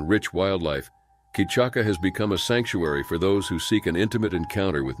landscapes and rich wildlife, Kichaka has become a sanctuary for those who seek an intimate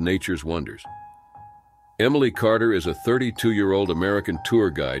encounter with nature's wonders. Emily Carter is a 32-year-old American tour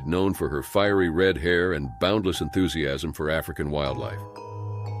guide known for her fiery red hair and boundless enthusiasm for African wildlife.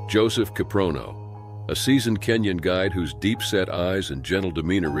 Joseph Kiprono, a seasoned Kenyan guide whose deep-set eyes and gentle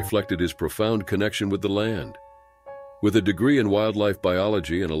demeanor reflected his profound connection with the land. With a degree in wildlife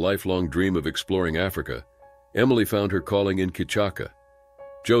biology and a lifelong dream of exploring Africa, Emily found her calling in Kichaka.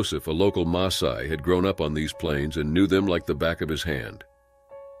 Joseph, a local Maasai, had grown up on these plains and knew them like the back of his hand.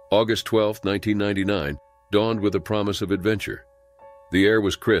 August 12, 1999, dawned with a promise of adventure. The air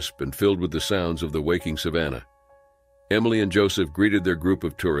was crisp and filled with the sounds of the waking savanna. Emily and Joseph greeted their group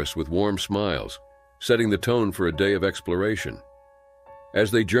of tourists with warm smiles, setting the tone for a day of exploration.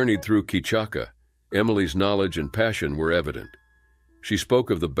 As they journeyed through Kichaka, Emily's knowledge and passion were evident. She spoke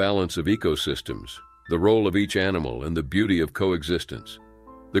of the balance of ecosystems, the role of each animal, and the beauty of coexistence.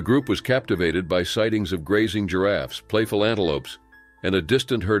 The group was captivated by sightings of grazing giraffes, playful antelopes, and a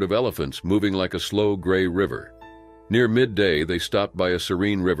distant herd of elephants moving like a slow gray river. Near midday, they stopped by a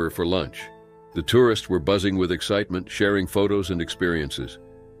serene river for lunch. The tourists were buzzing with excitement, sharing photos and experiences.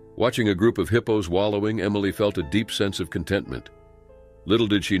 Watching a group of hippos wallowing, Emily felt a deep sense of contentment. Little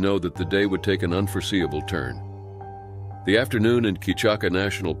did she know that the day would take an unforeseeable turn. The afternoon in Kichaka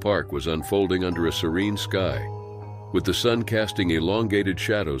National Park was unfolding under a serene sky, with the sun casting elongated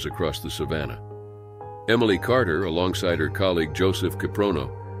shadows across the savanna. Emily Carter, alongside her colleague Joseph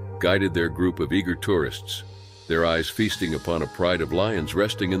Kiprono, guided their group of eager tourists, their eyes feasting upon a pride of lions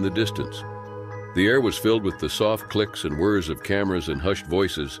resting in the distance. The air was filled with the soft clicks and whirs of cameras and hushed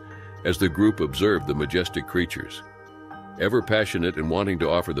voices as the group observed the majestic creatures. Ever passionate and wanting to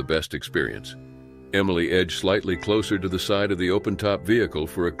offer the best experience, Emily edged slightly closer to the side of the open-top vehicle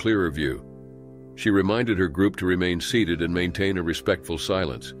for a clearer view. She reminded her group to remain seated and maintain a respectful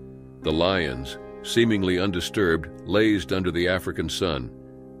silence. The lions, seemingly undisturbed, lazed under the African sun,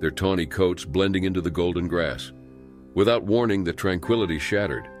 their tawny coats blending into the golden grass. Without warning, the tranquility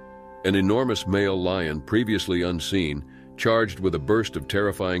shattered. An enormous male lion, previously unseen, charged with a burst of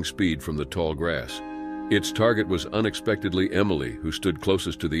terrifying speed from the tall grass. Its target was unexpectedly Emily, who stood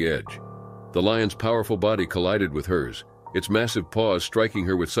closest to the edge. The lion's powerful body collided with hers, its massive paws striking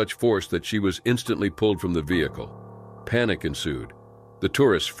her with such force that she was instantly pulled from the vehicle. Panic ensued. The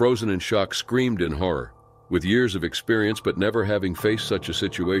tourists, frozen in shock, screamed in horror. With years of experience but never having faced such a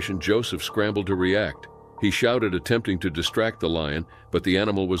situation, Joseph scrambled to react. He shouted, attempting to distract the lion, but the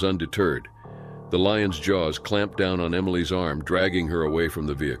animal was undeterred. The lion's jaws clamped down on Emily's arm, dragging her away from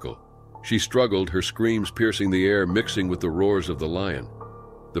the vehicle. She struggled, her screams piercing the air, mixing with the roars of the lion.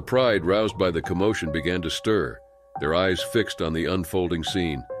 The pride roused by the commotion began to stir, their eyes fixed on the unfolding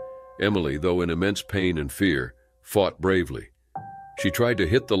scene. Emily, though in immense pain and fear, fought bravely. She tried to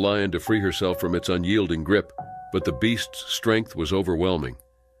hit the lion to free herself from its unyielding grip, but the beast's strength was overwhelming.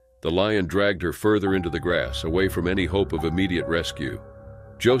 The lion dragged her further into the grass, away from any hope of immediate rescue.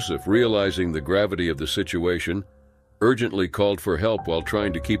 Joseph, realizing the gravity of the situation, urgently called for help while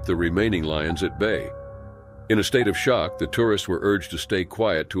trying to keep the remaining lions at bay. In a state of shock, the tourists were urged to stay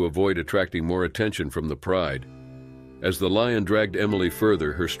quiet to avoid attracting more attention from the pride. As the lion dragged Emily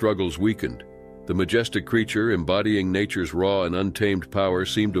further, her struggles weakened. The majestic creature, embodying nature's raw and untamed power,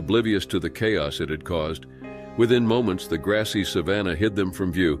 seemed oblivious to the chaos it had caused. Within moments, the grassy savanna hid them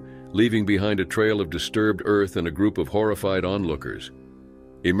from view, leaving behind a trail of disturbed earth and a group of horrified onlookers.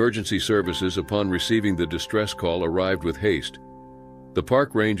 Emergency services, upon receiving the distress call, arrived with haste. The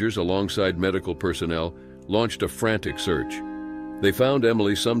park rangers, alongside medical personnel, launched a frantic search. They found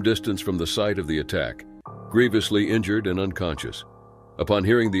Emily some distance from the site of the attack, grievously injured and unconscious. Upon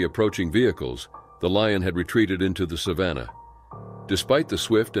hearing the approaching vehicles, the lion had retreated into the savanna. Despite the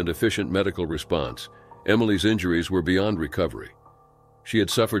swift and efficient medical response, Emily's injuries were beyond recovery. She had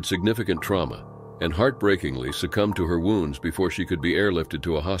suffered significant trauma and heartbreakingly succumbed to her wounds before she could be airlifted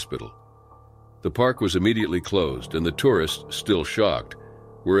to a hospital. The park was immediately closed, and the tourists, still shocked,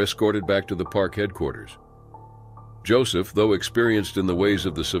 were escorted back to the park headquarters. Joseph, though experienced in the ways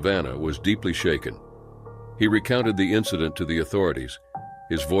of the savannah, was deeply shaken. He recounted the incident to the authorities,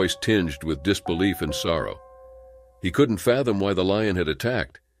 his voice tinged with disbelief and sorrow. He couldn't fathom why the lion had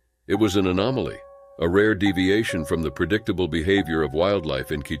attacked. It was an anomaly, a rare deviation from the predictable behavior of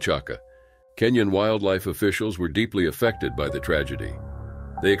wildlife in Kichaka. Kenyan wildlife officials were deeply affected by the tragedy.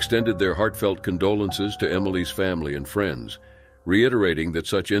 They extended their heartfelt condolences to Emily's family and friends, reiterating that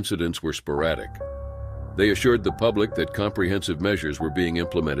such incidents were sporadic. They assured the public that comprehensive measures were being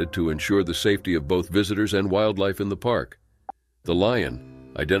implemented to ensure the safety of both visitors and wildlife in the park. The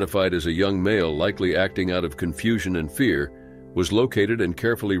lion, identified as a young male likely acting out of confusion and fear, was located and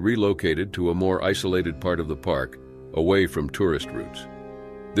carefully relocated to a more isolated part of the park, away from tourist routes.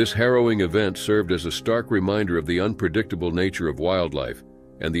 This harrowing event served as a stark reminder of the unpredictable nature of wildlife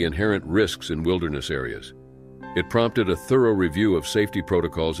and the inherent risks in wilderness areas. It prompted a thorough review of safety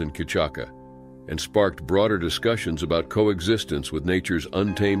protocols in Kichaka and sparked broader discussions about coexistence with nature's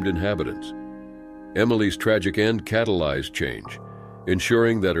untamed inhabitants. Emily's tragic end catalyzed change,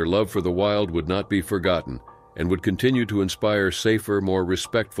 ensuring that her love for the wild would not be forgotten and would continue to inspire safer, more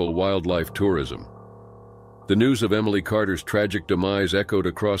respectful wildlife tourism. The news of Emily Carter's tragic demise echoed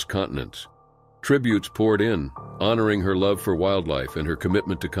across continents. Tributes poured in, honoring her love for wildlife and her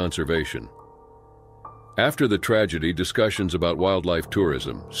commitment to conservation. After the tragedy, discussions about wildlife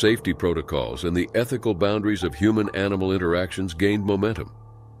tourism, safety protocols, and the ethical boundaries of human-animal interactions gained momentum.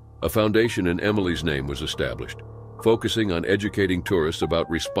 A foundation in Emily's name was established, focusing on educating tourists about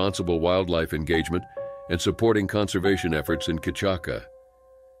responsible wildlife engagement and supporting conservation efforts in Kichaka.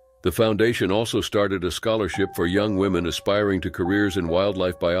 The foundation also started a scholarship for young women aspiring to careers in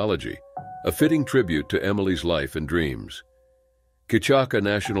wildlife biology, a fitting tribute to Emily's life and dreams. Kichaka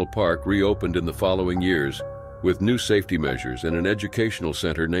National Park reopened in the following years with new safety measures and an educational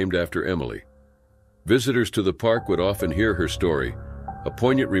center named after Emily. Visitors to the park would often hear her story, a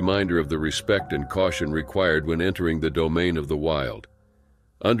poignant reminder of the respect and caution required when entering the domain of the wild.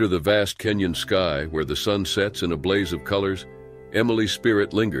 Under the vast Kenyan sky, where the sun sets in a blaze of colors, Emily's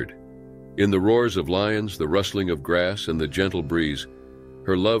spirit lingered. In the roars of lions, the rustling of grass, and the gentle breeze,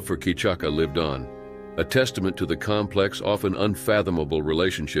 her love for Kichaka lived on, a testament to the complex, often unfathomable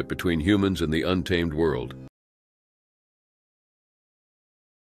relationship between humans and the untamed world.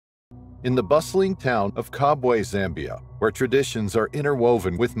 In the bustling town of Kabwe, Zambia, where traditions are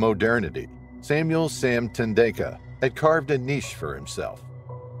interwoven with modernity, Samuel Sam Tendeka had carved a niche for himself.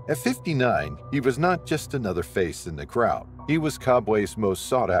 At 59, he was not just another face in the crowd. He was Kabwe's most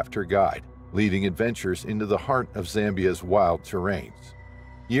sought-after guide, leading adventures into the heart of Zambia's wild terrains.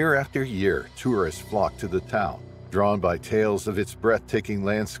 Year after year, tourists flocked to the town, drawn by tales of its breathtaking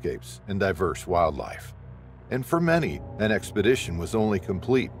landscapes and diverse wildlife. And for many, an expedition was only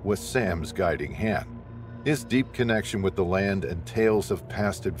complete with Sam's guiding hand. His deep connection with the land and tales of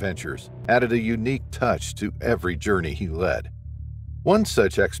past adventures added a unique touch to every journey he led. One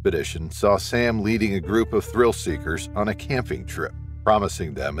such expedition saw Sam leading a group of thrill-seekers on a camping trip,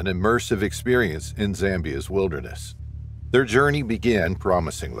 promising them an immersive experience in Zambia's wilderness. Their journey began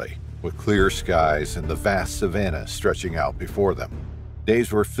promisingly, with clear skies and the vast savanna stretching out before them.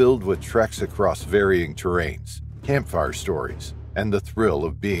 Days were filled with treks across varying terrains, campfire stories, and the thrill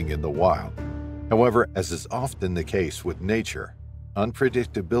of being in the wild. However, as is often the case with nature,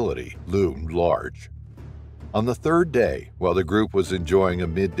 unpredictability loomed large. On the third day, while the group was enjoying a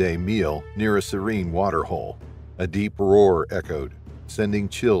midday meal near a serene waterhole, a deep roar echoed, sending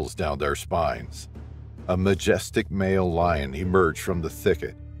chills down their spines. A majestic male lion emerged from the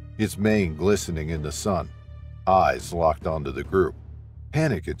thicket, his mane glistening in the sun. Eyes locked onto the group.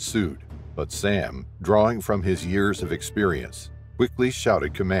 Panic ensued, but Sam, drawing from his years of experience, quickly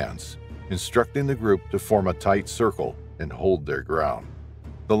shouted commands, instructing the group to form a tight circle and hold their ground.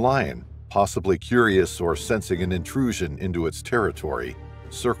 The lion, possibly curious or sensing an intrusion into its territory,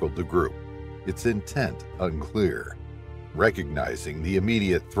 circled the group, its intent unclear. Recognizing the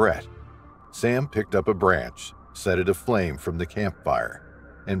immediate threat, Sam picked up a branch, set it aflame from the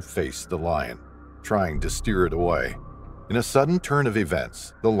campfire, and faced the lion, trying to steer it away. In a sudden turn of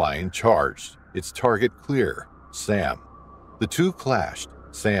events, the lion charged, its target clear, Sam. The two clashed,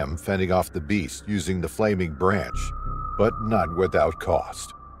 Sam fending off the beast using the flaming branch, but not without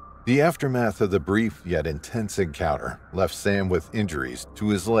cost. The aftermath of the brief yet intense encounter left Sam with injuries to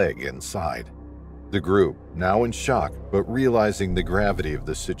his leg and side. The group, now in shock but realizing the gravity of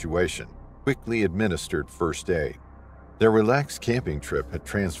the situation, quickly administered first aid. Their relaxed camping trip had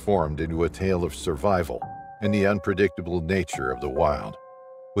transformed into a tale of survival and the unpredictable nature of the wild.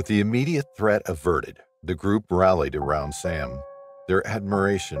 With the immediate threat averted, the group rallied around Sam, their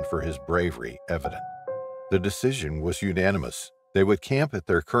admiration for his bravery evident. The decision was unanimous. They would camp at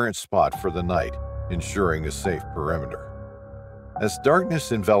their current spot for the night, ensuring a safe perimeter. As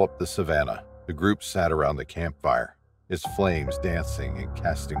darkness enveloped the savannah, the group sat around the campfire, its flames dancing and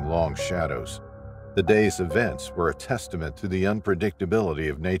casting long shadows. The day's events were a testament to the unpredictability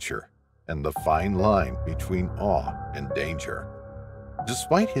of nature and the fine line between awe and danger.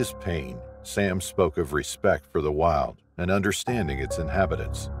 Despite his pain, Sam spoke of respect for the wild and understanding its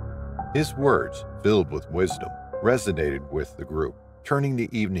inhabitants. His words, filled with wisdom, resonated with the group, turning the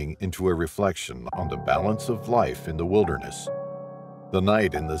evening into a reflection on the balance of life in the wilderness. The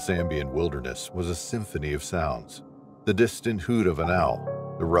night in the Zambian wilderness was a symphony of sounds. The distant hoot of an owl,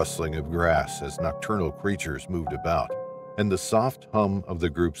 the rustling of grass as nocturnal creatures moved about, and the soft hum of the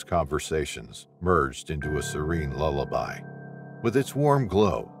group's conversations merged into a serene lullaby. With its warm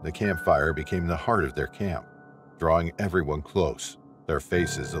glow, the campfire became the heart of their camp, drawing everyone close, their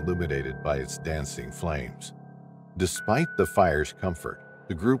faces illuminated by its dancing flames. Despite the fire's comfort,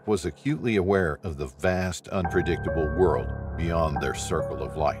 the group was acutely aware of the vast, unpredictable world beyond their circle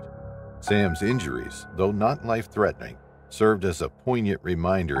of light. Sam's injuries, though not life-threatening, served as a poignant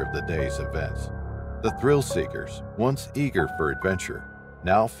reminder of the day's events. The thrill-seekers, once eager for adventure,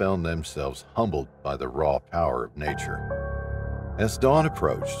 now found themselves humbled by the raw power of nature. As dawn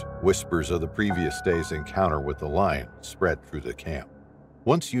approached, whispers of the previous day's encounter with the lion spread through the camp.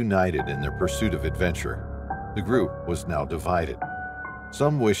 Once united in their pursuit of adventure, the group was now divided.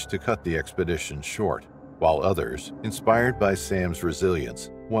 Some wished to cut the expedition short, while others, inspired by Sam's resilience,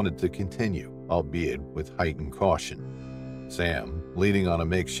 wanted to continue, albeit with heightened caution. Sam, leaning on a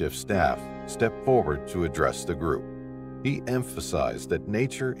makeshift staff, stepped forward to address the group. He emphasized that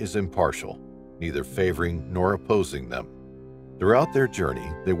nature is impartial, neither favoring nor opposing them. Throughout their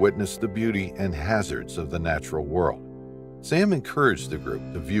journey, they witnessed the beauty and hazards of the natural world. Sam encouraged the group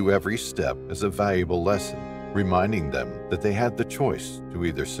to view every step as a valuable lesson, reminding them that they had the choice to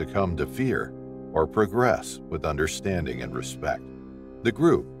either succumb to fear or progress with understanding and respect. The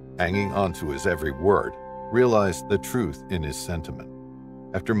group, hanging onto his every word, realized the truth in his sentiment.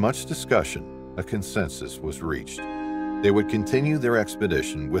 After much discussion, a consensus was reached. They would continue their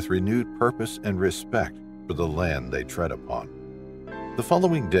expedition with renewed purpose and respect for the land they tread upon. The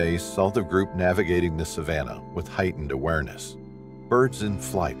following days saw the group navigating the savannah with heightened awareness. Birds in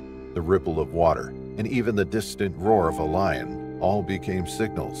flight, the ripple of water, and even the distant roar of a lion all became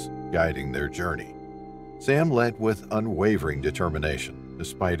signals guiding their journey. Sam led with unwavering determination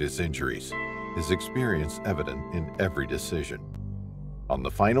despite his injuries, his experience evident in every decision. On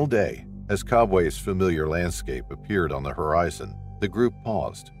the final day, as Kabwe's familiar landscape appeared on the horizon, the group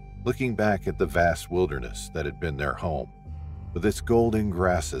paused, looking back at the vast wilderness that had been their home. With its golden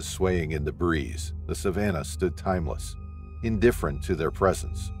grasses swaying in the breeze, the savannah stood timeless, indifferent to their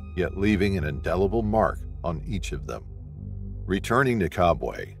presence, yet leaving an indelible mark on each of them. Returning to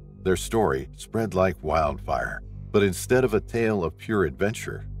Kabwe, their story spread like wildfire, but instead of a tale of pure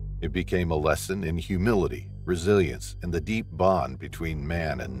adventure, it became a lesson in humility, resilience, and the deep bond between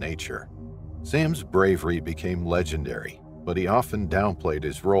man and nature. Sam's bravery became legendary, but he often downplayed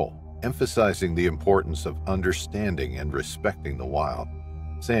his role, emphasizing the importance of understanding and respecting the wild.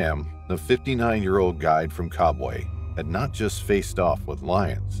 Sam, the 59-year-old guide from Kabwe, had not just faced off with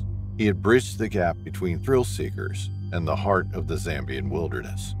lions. He had bridged the gap between thrill seekers and the heart of the Zambian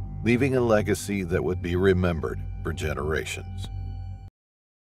wilderness, leaving a legacy that would be remembered for generations.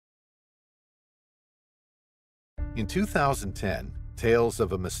 In 2010, tales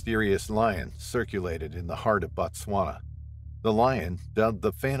of a mysterious lion circulated in the heart of Botswana. The lion, dubbed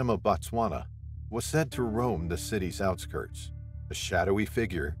the Phantom of Botswana, was said to roam the city's outskirts, a shadowy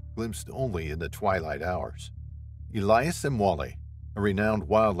figure glimpsed only in the twilight hours. Elias Mwale, a renowned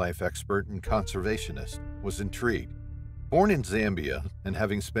wildlife expert and conservationist, was intrigued. Born in Zambia and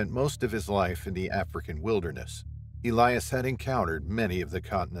having spent most of his life in the African wilderness, Elias had encountered many of the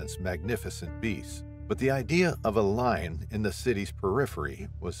continent's magnificent beasts, but the idea of a lion in the city's periphery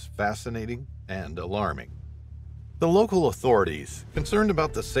was fascinating and alarming. The local authorities, concerned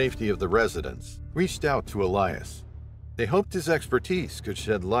about the safety of the residents, reached out to Elias. They hoped his expertise could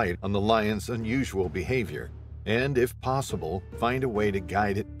shed light on the lion's unusual behavior and, if possible, find a way to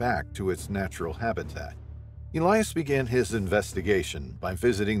guide it back to its natural habitat. Elias began his investigation by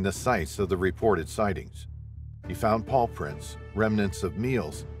visiting the sites of the reported sightings. He found paw prints, remnants of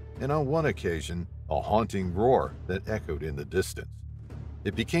meals, and on one occasion, a haunting roar that echoed in the distance.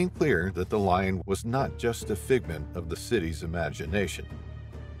 It became clear that the lion was not just a figment of the city's imagination.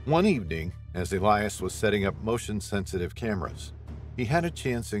 One evening, as Elias was setting up motion-sensitive cameras, he had a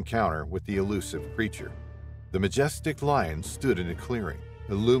chance encounter with the elusive creature. The majestic lion stood in a clearing,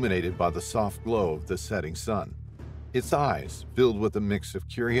 illuminated by the soft glow of the setting sun. Its eyes, filled with a mix of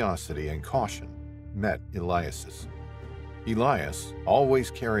curiosity and caution, met Elias's. Elias,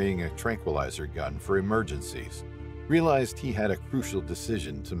 always carrying a tranquilizer gun for emergencies, realized he had a crucial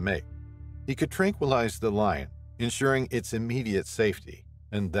decision to make. He could tranquilize the lion, ensuring its immediate safety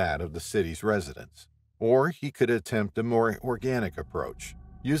and that of the city's residents. Or he could attempt a more organic approach,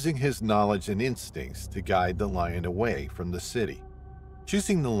 using his knowledge and instincts to guide the lion away from the city.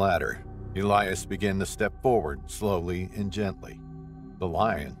 Choosing the latter, Elias began to step forward slowly and gently. The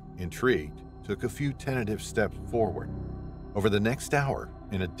lion, intrigued, took a few tentative steps forward. Over the next hour,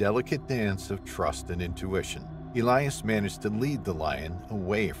 in a delicate dance of trust and intuition, Elias managed to lead the lion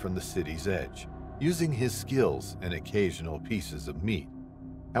away from the city's edge, using his skills and occasional pieces of meat.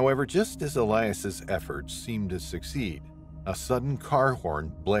 However, just as Elias's efforts seemed to succeed, a sudden car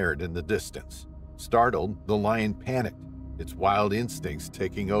horn blared in the distance. Startled, the lion panicked, its wild instincts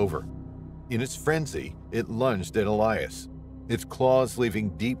taking over. In its frenzy, it lunged at Elias, its claws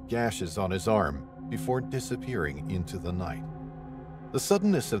leaving deep gashes on his arm before disappearing into the night. The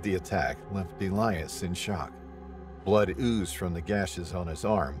suddenness of the attack left Elias in shock. Blood oozed from the gashes on his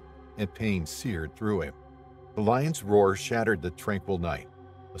arm, and pain seared through him. The lion's roar shattered the tranquil night,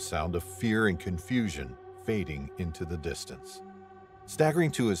 a sound of fear and confusion fading into the distance.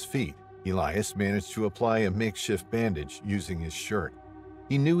 Staggering to his feet, Elias managed to apply a makeshift bandage using his shirt.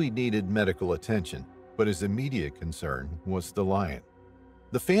 He knew he needed medical attention, but his immediate concern was the lion.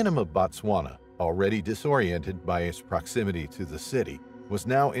 The Phantom of Botswana, already disoriented by its proximity to the city, was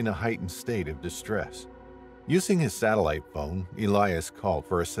now in a heightened state of distress. Using his satellite phone, Elias called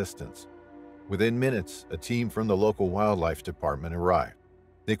for assistance. Within minutes, a team from the local wildlife department arrived.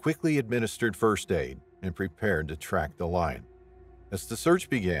 They quickly administered first aid and prepared to track the lion. As the search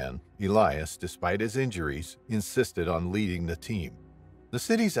began, Elias, despite his injuries, insisted on leading the team. The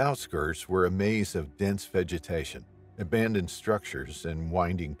city's outskirts were a maze of dense vegetation, abandoned structures, and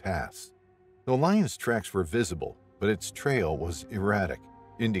winding paths. The lion's tracks were visible, but its trail was erratic,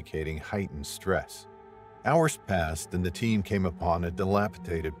 indicating heightened stress. Hours passed and the team came upon a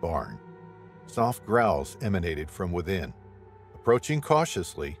dilapidated barn. Soft growls emanated from within. Approaching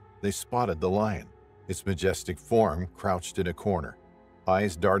cautiously, they spotted the lion, its majestic form crouched in a corner,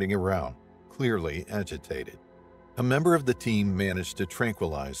 eyes darting around, clearly agitated. A member of the team managed to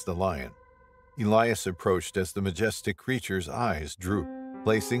tranquilize the lion. Elias approached as the majestic creature's eyes drooped,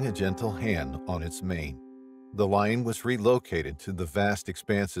 placing a gentle hand on its mane. The lion was relocated to the vast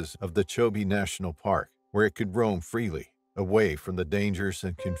expanses of the Chobe National Park, where it could roam freely, away from the dangers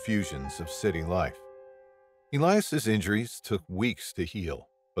and confusions of city life. Elias's injuries took weeks to heal,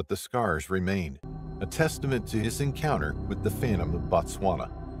 but the scars remained, a testament to his encounter with the Phantom of Botswana.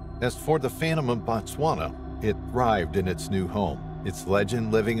 As for the Phantom of Botswana, it thrived in its new home, its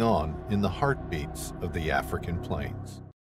legend living on in the heartbeats of the African plains.